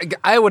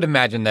 I would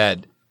imagine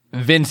that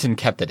Vincent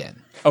kept it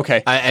in.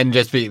 Okay. And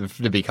just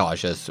to be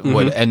cautious.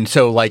 And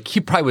so he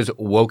probably was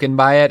woken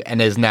by it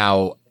and is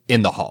now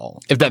in the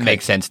hall, if that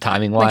makes sense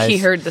timing wise. He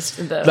heard the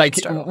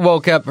struggle.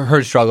 Woke up,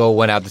 heard struggle,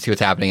 went out to see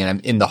what's happening, and I'm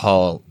in the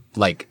hall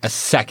a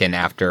second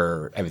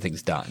after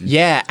everything's done.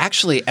 Yeah,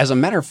 actually, as a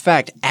matter of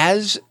fact,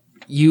 as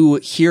you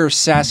hear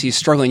Sassy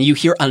struggling, you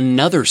hear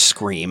another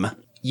scream.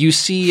 You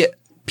see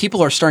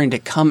people are starting to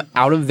come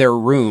out of their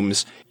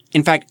rooms.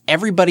 In fact,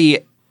 everybody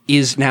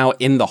is now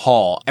in the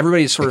hall.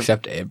 Everybody's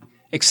Except Abe.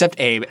 Except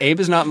Abe. Abe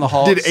is not in the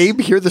hall. Did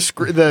Abe hear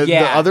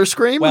the other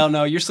scream? Well,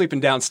 no, you're sleeping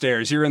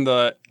downstairs. You're in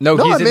the... No,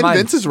 he's I'm in mine.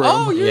 Vince's room.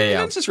 Oh, you're in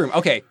Vince's room.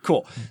 Okay,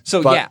 cool.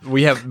 So, But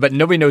but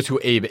nobody knows who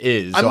Abe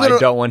is, so I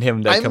don't want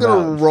him to come out. I'm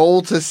going to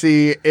roll to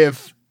see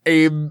if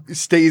Abe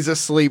stays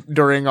asleep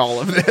during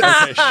all of this.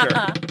 Okay, sure.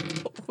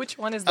 Which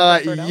one is the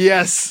preferred outfit?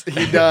 Yes,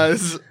 he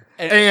does.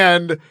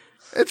 And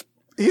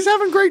he's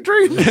having great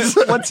dreams.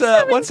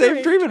 What's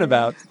Abe dreaming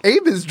about?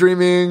 Abe is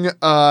dreaming.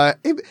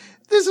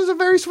 This is a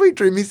very sweet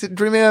dream. He's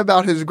dreaming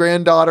about his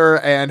granddaughter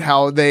and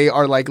how they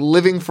are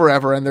living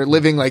forever and they're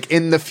living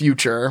in the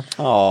future.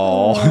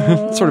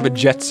 Oh, sort of a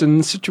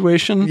Jetson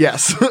situation.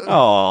 Yes.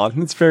 Oh,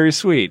 that's very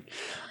sweet.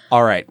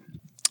 All right.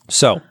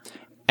 So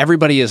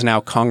everybody is now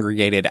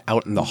congregated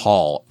out in the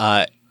hall.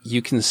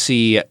 You can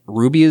see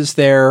Ruby is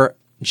there.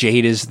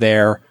 Jade is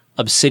there.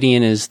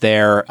 Obsidian is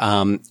there.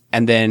 And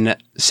then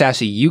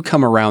Sassy, you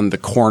come around the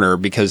corner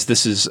because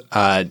this is,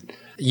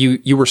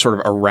 you were sort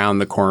of around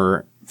the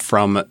corner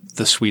from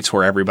the suites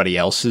where everybody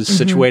else is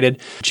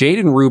situated. Jade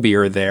and Ruby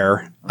are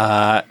there.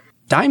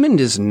 Diamond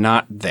is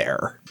not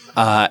there.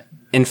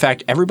 In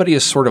fact, everybody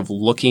is sort of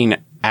looking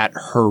at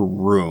her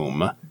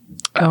room.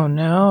 Oh,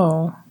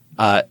 no.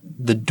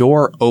 The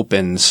door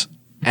opens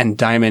and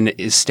Diamond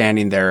is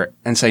standing there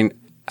and saying,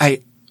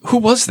 who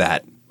was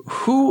that?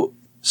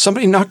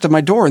 Somebody knocked on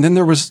my door and then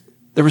there was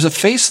a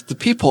face of the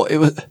people. It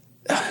was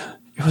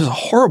a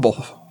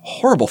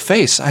horrible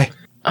face.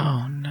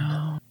 Oh,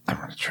 no. I'm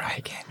going to try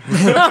again.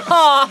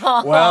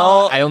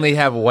 Well, I only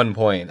have 1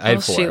 point. I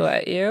had 4. She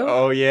let you?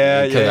 oh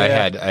yeah, Because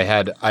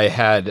yeah.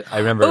 I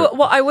remember. Ooh,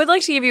 well, I would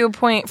like to give you a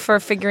point for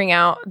figuring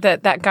out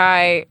that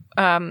guy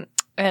and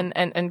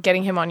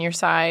getting him on your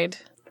side.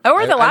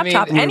 Or the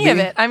laptop, any of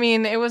it. I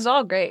mean, it was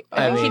all great.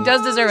 I think he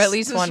does deserve at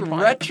least 1 point.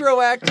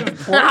 Retroactive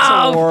points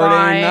Oh, awarding.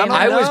 fine.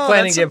 I was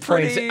planning to get give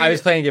points. I was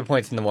planning to give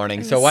points in the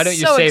morning. So why don't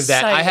you So save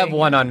that? I have exciting.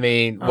 1 on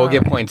me. We'll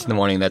give points in the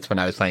morning. That's when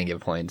I was planning to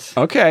give points.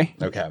 Okay.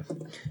 Okay.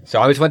 So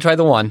I always want to try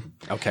the 1.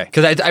 Okay.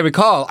 Because I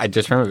recall, I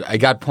just remember, I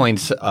got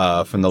points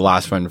from the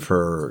last one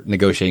for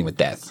negotiating with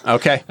death.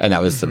 Okay. And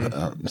that was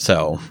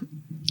so.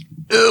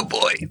 Oh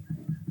boy.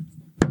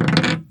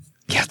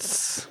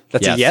 Yes.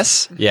 That's a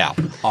yes? Yeah.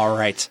 All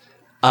right.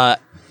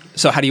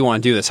 So how do you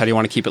want to do this? How do you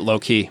want to keep it low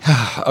key?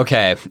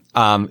 Okay.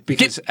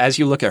 Because as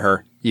you look at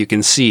her, you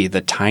can see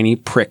the tiny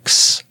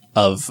pricks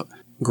of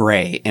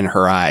gray in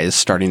her eyes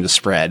starting to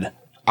spread.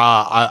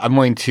 I'm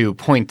going to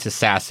point to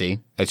Sassy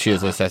as she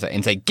is Sassy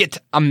and say, "Get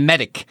a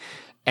medic."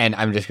 And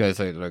I'm just going to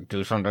say, like,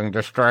 do something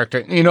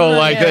distracting,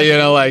 like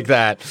that, like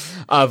that.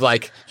 Of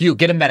like, you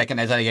get a medic, and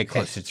as I get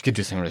close, you can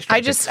do something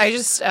distracting. I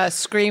just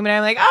scream, and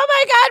I'm like, "Oh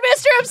my God,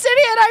 Mr.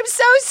 Obsidian, I'm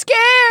so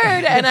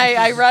scared!" And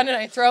I run and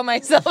I throw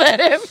myself at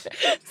him.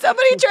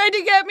 Somebody tried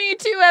to get me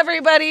too,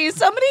 everybody.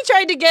 Somebody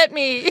tried to get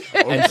me.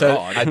 And so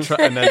I try,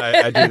 and then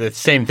I do the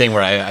same thing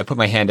where I put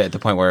my hand at the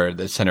point where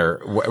the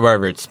center,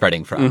 wherever it's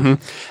spreading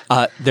from.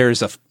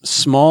 There's a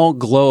small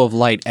glow of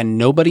light, and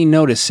nobody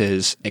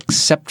notices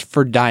except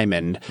for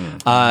Diamond.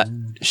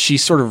 She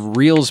sort of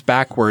reels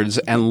backwards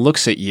and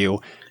looks at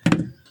you.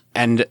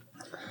 And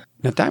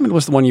now Diamond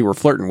was the one you were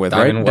flirting with,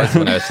 right? Diamond was the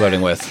one I was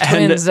flirting with.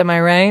 Twins, am I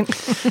right?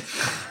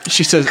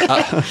 She says,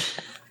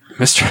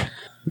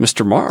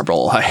 Mr.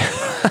 Marble,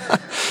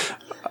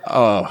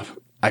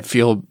 I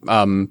feel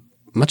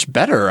much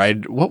better.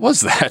 What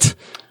was that?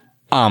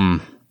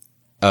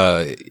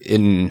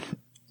 In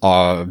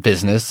our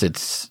business,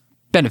 it's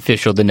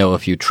beneficial to know a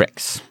few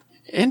tricks.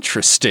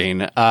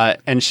 Interesting.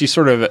 And she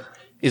sort of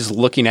is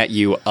looking at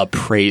you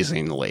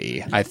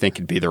appraisingly, I think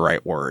would be the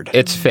right word.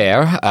 It's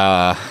fair.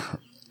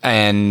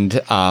 And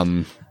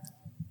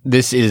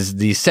this is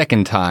the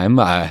second time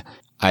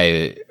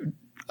I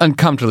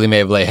uncomfortably may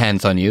have laid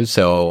hands on you,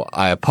 so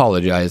I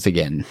apologize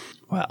again.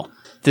 Well,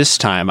 this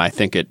time I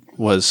think it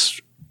was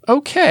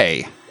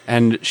okay.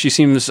 And she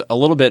seems a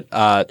little bit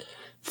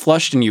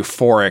flushed and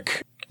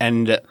euphoric,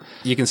 and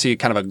you can see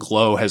kind of a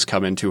glow has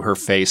come into her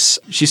face.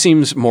 She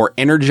seems more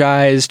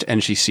energized,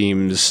 and she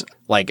seems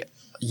like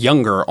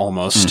younger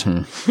almost.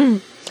 Oh,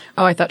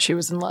 I thought she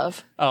was in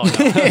love. Oh,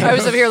 no. I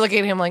was up here looking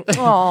at him like,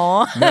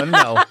 "Aw."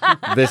 No.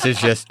 This is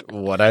just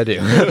what I do.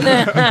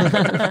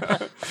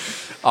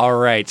 All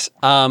right.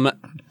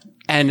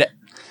 And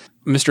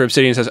Mr.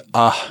 Obsidian says,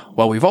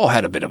 well, we've all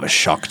had a bit of a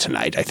shock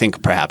tonight. I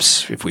think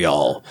perhaps if we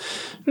all...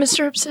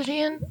 Mr.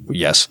 Obsidian,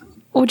 Yes.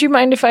 would you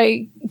mind if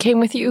I came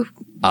with you?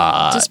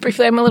 Just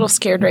briefly, I'm a little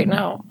scared right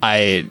now.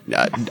 I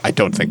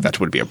don't think that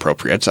would be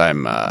appropriate.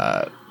 I'm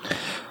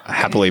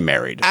happily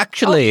married.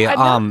 Actually,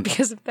 Not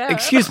because of that.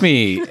 excuse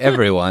me,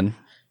 everyone.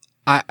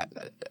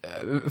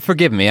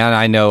 Forgive me, and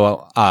I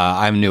know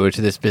I'm newer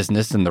to this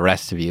business than the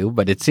rest of you,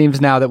 but it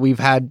seems now that we've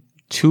had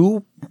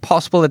 2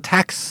 possible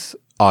attacks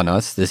on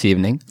us this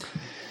evening.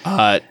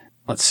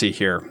 Let's see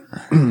here.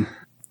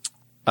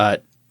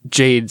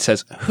 Jade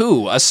says,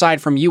 who,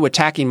 aside from you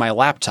attacking my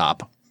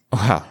laptop?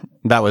 Well,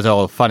 that was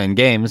all fun and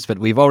games, but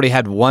we've already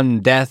had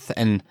 1 death,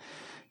 and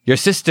your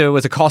sister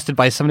was accosted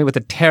by somebody with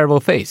a terrible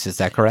face. Is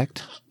that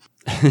correct?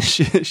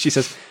 she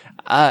says,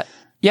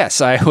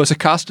 yes, I was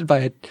accosted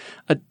by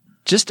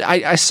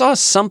I saw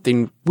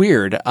something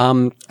weird.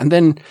 And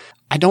then,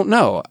 I don't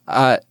know,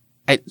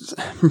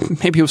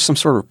 maybe it was some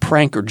sort of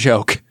prank or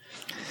joke.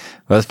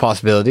 Well, there's a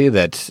possibility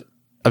that,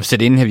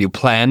 Obsidian, have you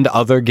planned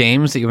other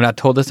games that you've not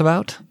told us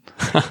about?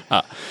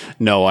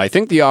 No, I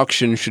think the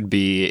auction should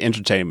be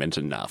entertainment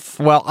enough.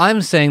 Well,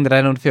 I'm saying that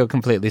I don't feel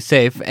completely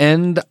safe,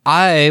 and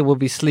I will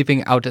be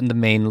sleeping out in the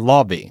main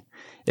lobby.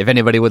 If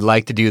anybody would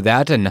like to do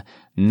that and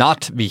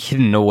not be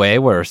hidden away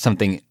where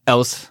something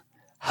else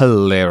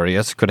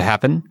hilarious could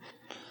happen.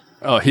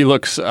 Oh, he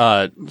looks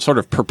sort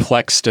of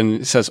perplexed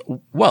and says,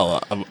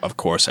 well, of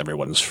course,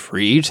 everyone's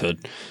free to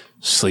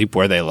sleep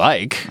where they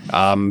like.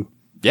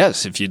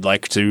 Yes, if you'd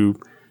like to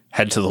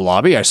head to the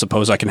lobby, I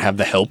suppose I can have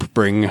the help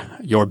bring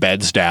your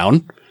beds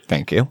down.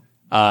 Thank you.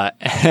 And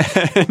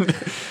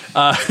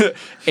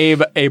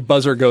a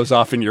buzzer goes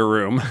off in your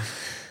room.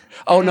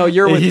 Oh, no,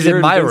 you're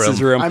in my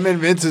Vince's room. I'm in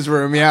Vince's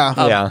room,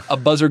 yeah. A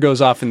buzzer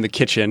goes off in the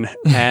kitchen,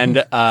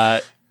 and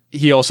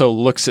he also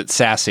looks at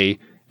Sassy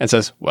and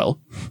says, well...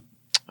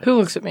 Who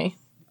looks at me?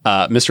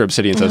 Mr.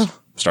 Obsidian says,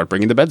 start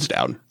bringing the beds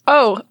down.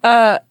 Oh,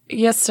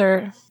 yes,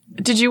 sir.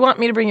 Did you want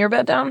me to bring your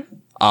bed down?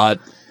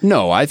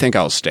 No, I think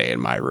I'll stay in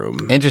my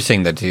room.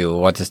 Interesting that you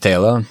want to stay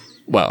alone.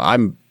 Well,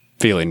 I'm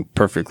feeling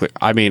perfectly...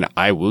 I mean,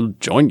 I will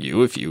join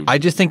you if you... I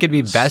just think it'd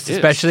be best,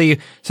 especially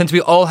since we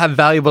all have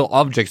valuable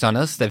objects on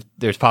us, that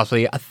there's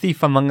possibly a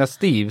thief among us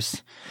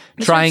thieves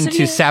trying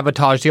to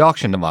sabotage the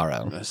auction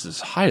tomorrow. This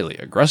is highly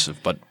aggressive,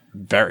 but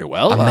very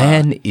well. A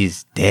man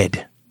is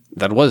dead.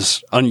 That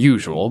was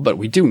unusual, but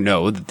we do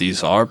know that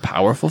these are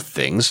powerful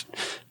things.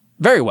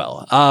 Very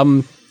well.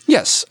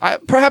 Yes,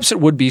 perhaps it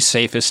would be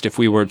safest if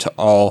we were to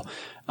all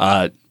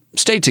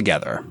stay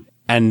together.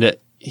 And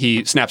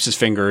he snaps his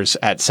fingers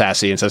at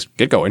Sassy and says,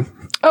 get going.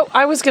 Oh,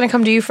 I was going to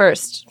come to you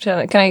first.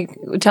 Can I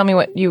tell me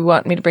what you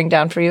want me to bring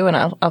down for you, and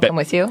I'll come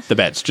with you? The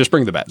beds. Just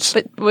bring the beds.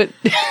 But what?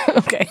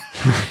 Okay.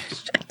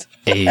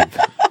 Abe,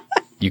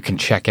 you can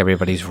check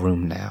everybody's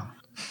room now.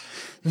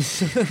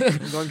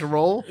 You going to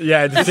roll?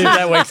 Yeah, to see if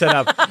that wakes it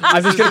up.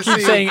 I'm just going to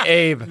keep saying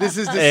Abe. This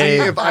is to see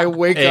if I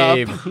wake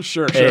up.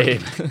 Sure.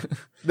 Abe.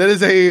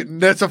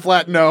 That's a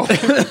flat no.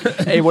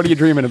 Hey, what are you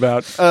dreaming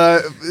about?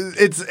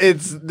 It's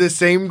the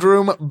same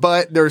room,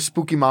 but there's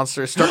spooky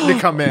monsters starting to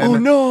come in. Oh,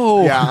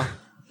 no. Yeah.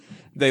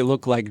 They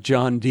look like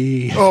John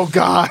D. Oh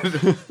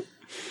God.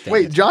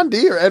 Wait, John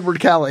D. or Edward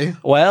Kelly?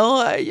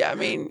 Well, yeah, I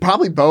mean,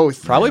 Probably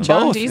both. probably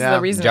John both. D's Yeah.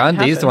 the reason. John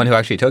it D is the one happened.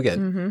 who actually took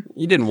it.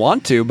 He didn't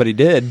want to, but he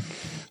did.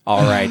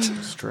 All right.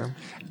 It's true.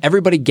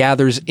 Everybody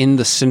gathers in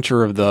the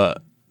center of the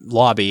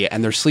lobby,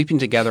 and they're sleeping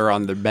together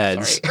on their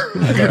beds.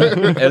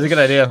 It was a good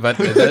idea, but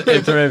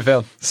it's already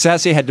failed.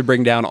 Sassy had to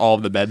bring down all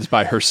of the beds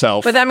by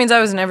herself. But that means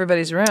I was in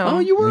everybody's room. oh,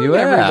 you were You in were,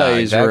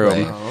 everybody's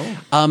exactly.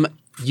 room.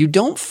 You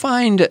don't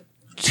find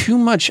too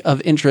much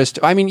of interest.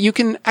 I mean, you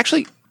can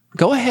actually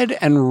go ahead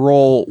and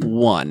roll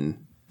 1.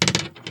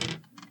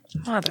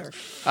 Mother.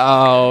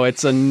 Oh,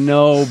 it's a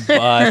no,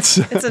 but.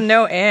 It's a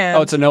no and.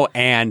 Oh, it's a no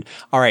and.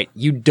 All right,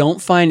 you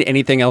don't find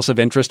anything else of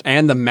interest,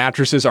 and the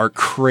mattresses are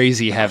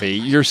crazy heavy.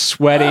 You're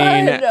sweating,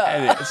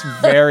 and it's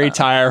very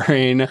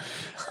tiring.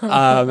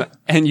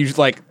 And you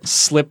like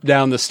slip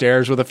down the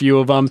stairs with a few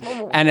of them.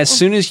 And as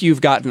soon as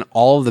you've gotten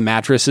all of the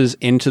mattresses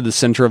into the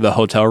center of the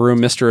hotel room,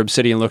 Mr.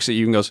 Obsidian looks at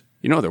you and goes,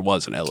 "You know, there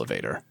was an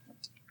elevator."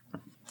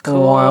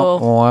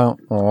 Cool.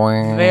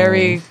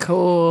 Very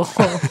cool.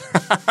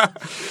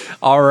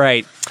 All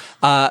right.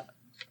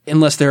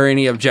 Unless there are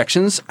any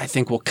objections, I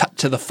think we'll cut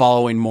to the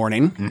following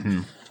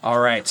morning. All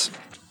right.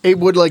 Abe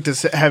would like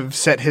to have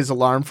set his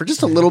alarm for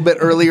just a little bit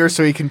earlier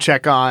so he can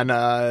check on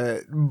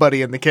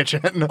Buddy in the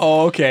kitchen.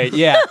 Oh, okay.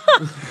 Yeah.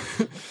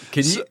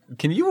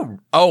 Can you?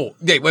 Oh,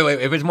 wait.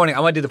 If it's morning,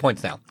 I want to do the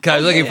points now because I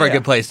was looking for a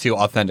good place to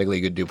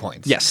authentically do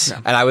points. Yes.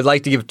 And I would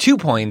like to give 2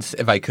 points,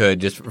 if I could,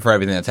 just for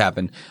everything that's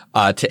happened,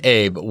 to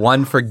Abe.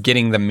 1 for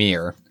getting the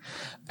mirror,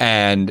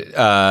 and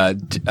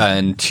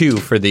 2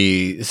 for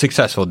the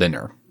successful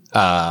dinner.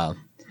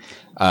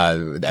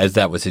 As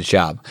that was his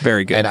job.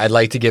 Very good. And I'd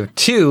like to give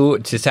 2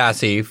 to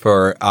Sassy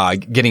for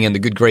getting in the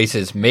good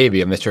graces, maybe,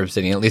 of Mr.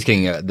 Obsidian, at least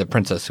getting the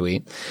princess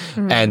suite.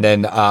 And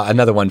then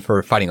another one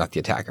for fighting off the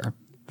attacker.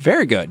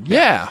 Very good.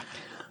 Yeah.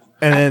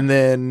 And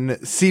then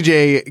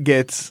CJ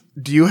gets,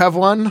 do you have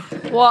one?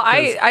 Well,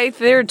 I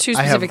there are 2 I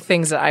have- specific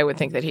things that I would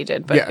think that he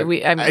did, but Yeah,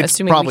 I'm it's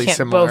assuming probably we can't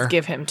similar. both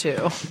give him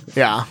 2.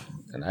 Yeah.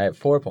 And I have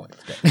 4 points.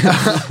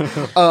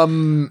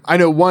 I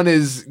know one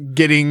is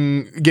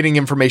getting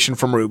information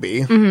from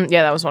Ruby.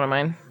 Yeah, that was one of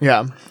mine.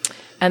 Yeah.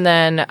 And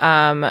then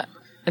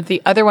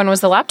the other one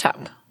was the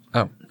laptop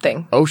Oh,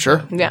 thing. Oh,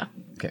 sure. Yeah.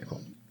 okay,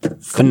 cool.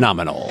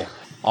 Phenomenal.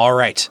 All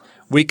right.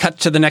 We cut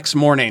to the next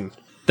morning.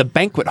 The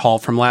banquet hall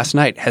from last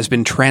night has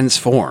been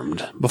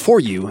transformed. Before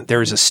you,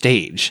 there is a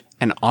stage,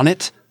 and on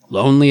it,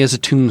 lonely as a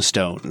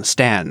tombstone,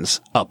 stands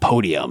a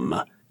podium.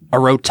 A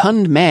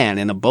rotund man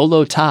in a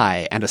bolo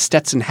tie and a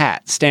Stetson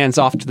hat stands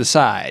off to the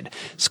side,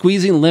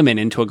 squeezing lemon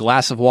into a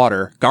glass of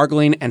water,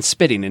 gargling and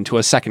spitting into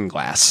a second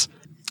glass.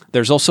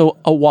 There's also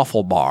a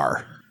waffle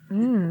bar.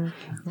 Can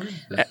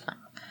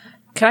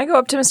I go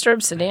up to Mr.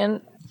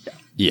 Obsidian?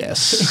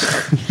 Yes.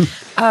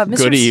 Mr.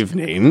 Good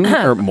evening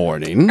or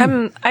morning.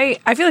 I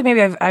feel like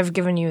maybe I've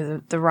given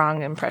you the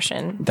wrong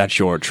impression. That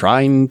you're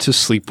trying to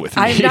sleep with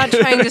me. I'm not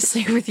trying to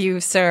sleep with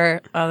you, sir.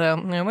 Although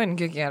I wouldn't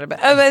kick you out of bed.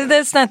 But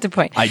that's not the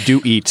point. I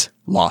do eat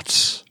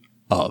lots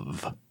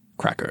of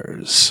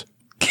crackers.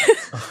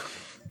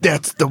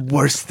 That's the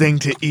worst thing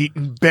to eat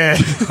in bed.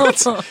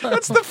 That's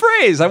the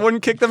phrase. I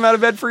wouldn't kick them out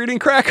of bed for eating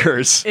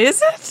crackers.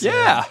 Is it?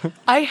 Yeah.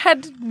 I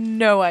had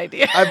no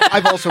idea.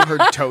 I've also heard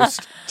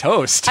toast.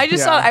 Toast. I just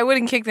Yeah. thought I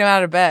wouldn't kick them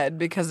out of bed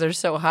because they're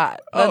so hot.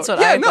 That's what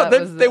yeah, I no, thought.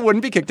 was they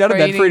wouldn't be kicked out of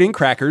for bed for eating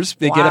crackers.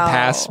 They get a Wow.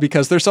 pass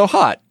because they're so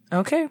hot.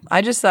 Okay,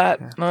 I just thought.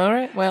 All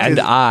right, well, And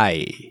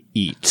I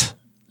eat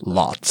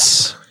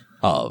lots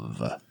of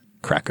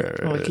crackers.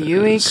 look,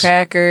 you eat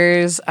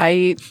crackers. I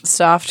eat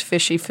soft,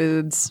 fishy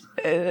foods.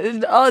 Neither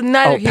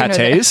here nor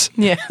there. pâtés?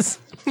 Yes,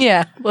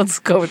 yeah. Let's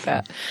go with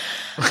that.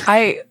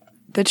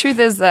 The truth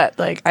is that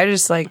I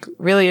just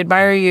really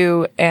admire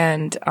you,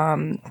 and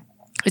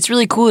it's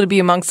really cool to be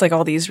amongst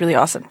all these really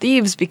awesome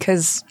thieves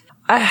because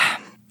I've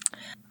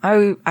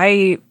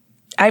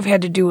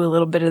had to do a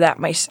little bit of that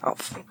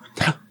myself.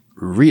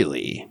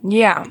 Really?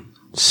 Yeah.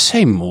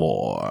 Say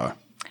more.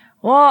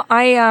 Well,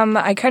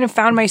 I kind of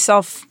found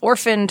myself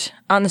orphaned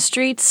on the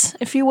streets,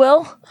 if you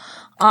will,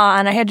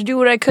 and I had to do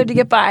what I could to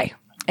get by.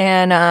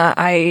 And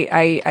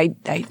I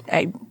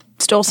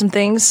stole some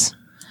things,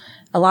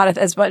 a lot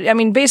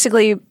of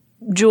basically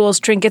jewels,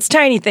 trinkets,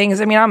 tiny things.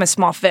 I mean, I'm a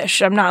small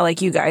fish. I'm not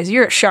like you guys.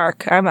 You're a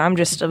shark. I'm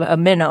just a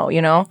minnow,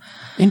 you know.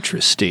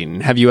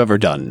 Interesting. Have you ever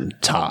done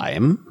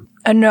time?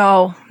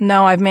 No,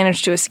 I've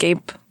managed to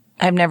escape.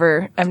 I've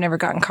never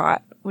gotten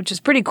caught, which is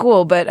pretty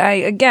cool. But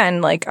I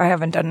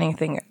haven't done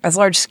anything as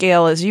large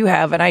scale as you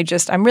have, and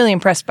I'm really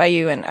impressed by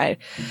you. And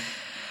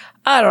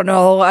I don't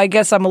know. I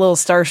guess I'm a little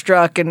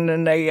starstruck,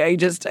 and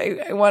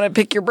I want to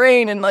pick your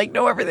brain and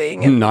know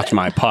everything. And Not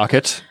my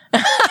pocket.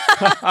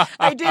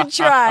 I did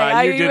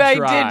try. You did I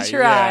try. did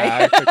try.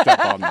 Yeah, I picked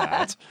up on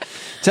that.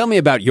 Tell me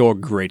about your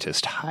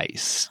greatest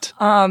heist.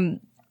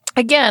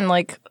 Again,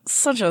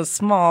 such a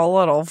small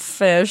little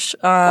fish.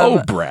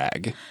 Oh,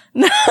 brag.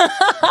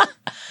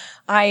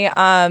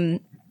 I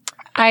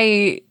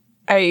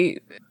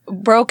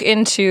broke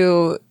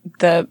into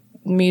the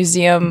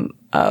museum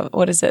of,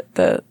 what is it?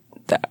 The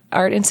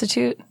Art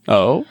Institute.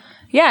 Oh,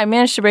 Yeah, I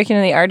managed to break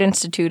into the Art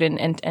Institute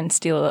and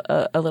steal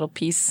a little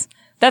piece.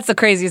 That's the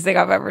craziest thing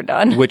I've ever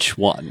done. which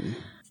one?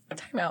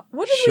 Time out.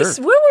 What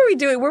were we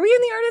doing? Were we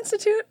in the Art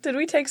Institute? Did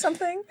we take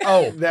something?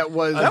 Oh, That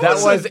was that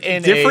was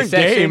in different a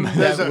section game.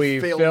 There's that a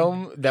we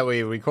failed-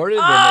 recorded,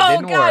 Oh, and it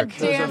didn't God work.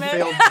 damn it.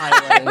 failed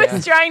pilot. I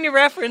was trying to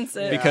reference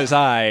it. Because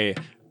I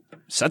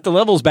set the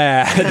levels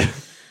bad.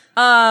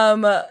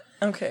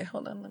 Okay,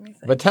 hold on. Let me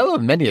think. But tell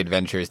of many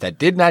adventures that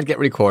did not get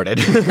recorded.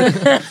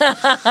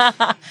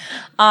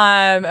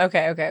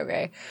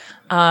 Okay.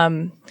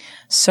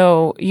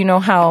 So you know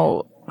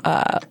how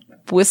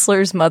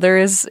Whistler's mother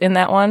is in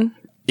that one?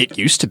 It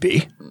used to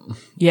be.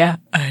 Yeah,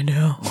 I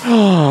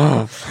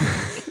know.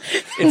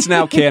 It's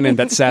now canon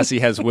that Sassy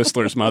has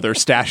Whistler's mother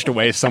stashed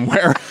away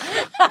somewhere.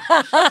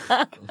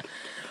 But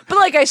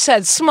like I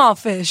said, small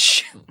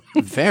fish.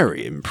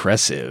 Very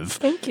impressive.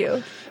 Thank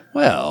you.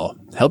 Well,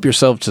 help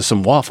yourself to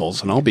some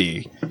waffles, and I'll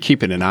be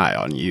keeping an eye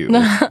on you.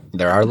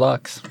 There are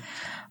locks.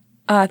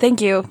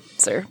 Thank you,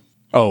 sir.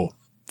 Oh,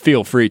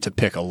 feel free to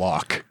pick a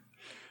lock.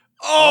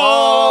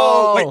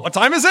 Oh, wait, what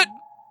time is it?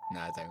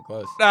 Nah, it's not even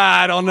close.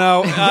 I don't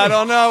know.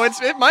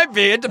 It might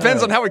be. It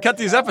depends on how we cut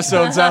these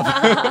episodes up.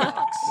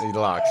 These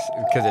locks,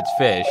 because it's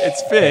fish.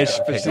 It's fish,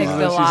 but she's Pick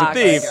the a lock.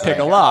 thief. Pick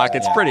a lock.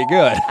 It's pretty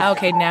good.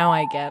 Okay, now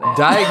I get it.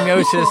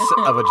 Diagnosis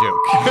of a joke.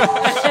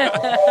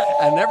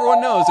 And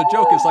everyone knows a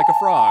joke is like a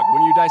frog.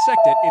 When you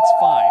dissect it, it's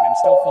fine and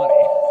still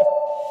funny.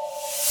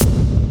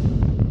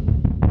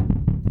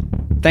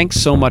 Thanks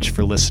so much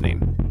for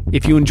listening.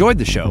 If you enjoyed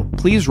the show,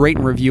 please rate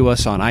and review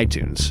us on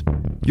iTunes.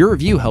 Your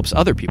review helps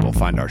other people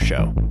find our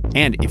show.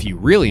 And if you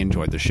really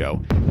enjoyed the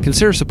show,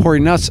 consider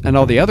supporting us and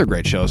all the other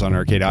great shows on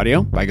Arcade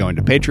Audio by going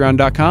to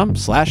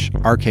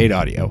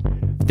patreon.com/arcadeaudio.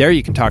 There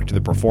you can talk to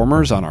the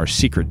performers on our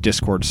secret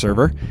Discord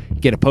server,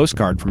 get a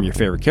postcard from your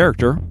favorite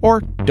character,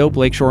 or dope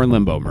Lakeshore and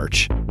Limbo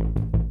merch.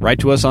 Write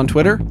to us on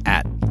Twitter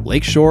at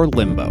Lakeshore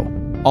Limbo,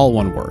 all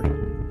one word,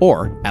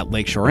 or at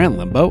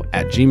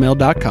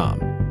lakeshoreandlimbo@gmail.com.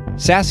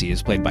 Sassy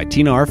is played by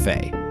Tina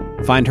Arfey.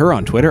 Find her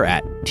on Twitter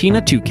at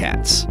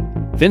Tina2Cats.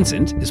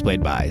 Vincent is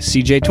played by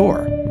CJ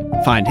Tor.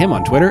 Find him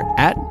on Twitter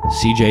at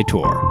CJ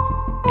Tor.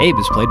 Abe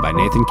is played by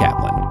Nathan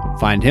Kaplan.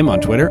 Find him on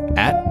Twitter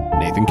at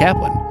Nathan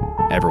Kaplan.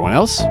 Everyone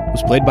else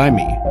was played by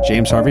me,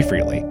 James Harvey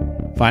Freely.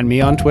 Find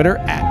me on Twitter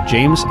at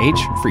James H.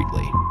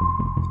 Freely.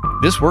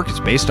 This work is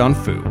based on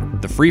Foo,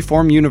 the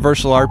freeform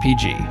universal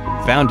RPG,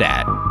 found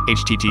at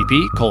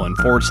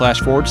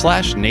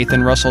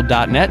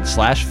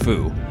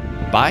http://nathanrussell.net/foo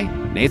by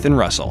Nathan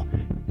Russell,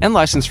 and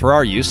licensed for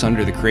our use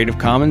under the Creative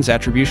Commons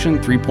Attribution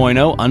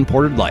 3.0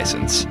 Unported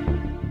License.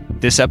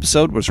 This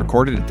episode was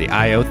recorded at the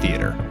I.O.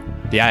 Theater.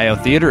 The I.O.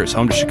 Theater is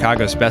home to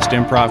Chicago's best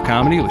improv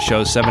comedy with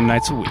shows 7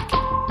 nights a week.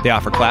 They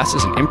offer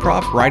classes in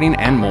improv, writing,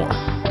 and more.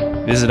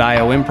 Visit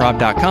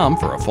ioimprov.com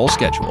for a full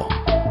schedule.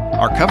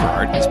 Our cover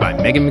art is by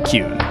Megan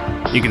McCune.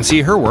 You can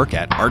see her work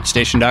at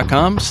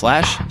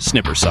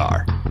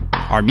artstation.com/snippersar.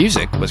 Our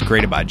music was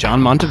created by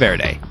John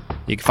Monteverde.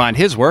 You can find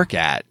his work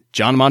at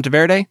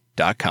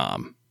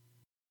johnmonteverde.com.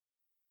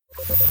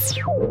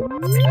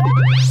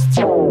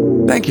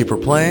 Thank you for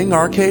playing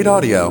Arcade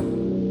Audio.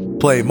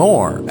 Play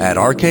more at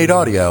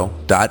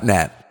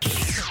arcadeaudio.net.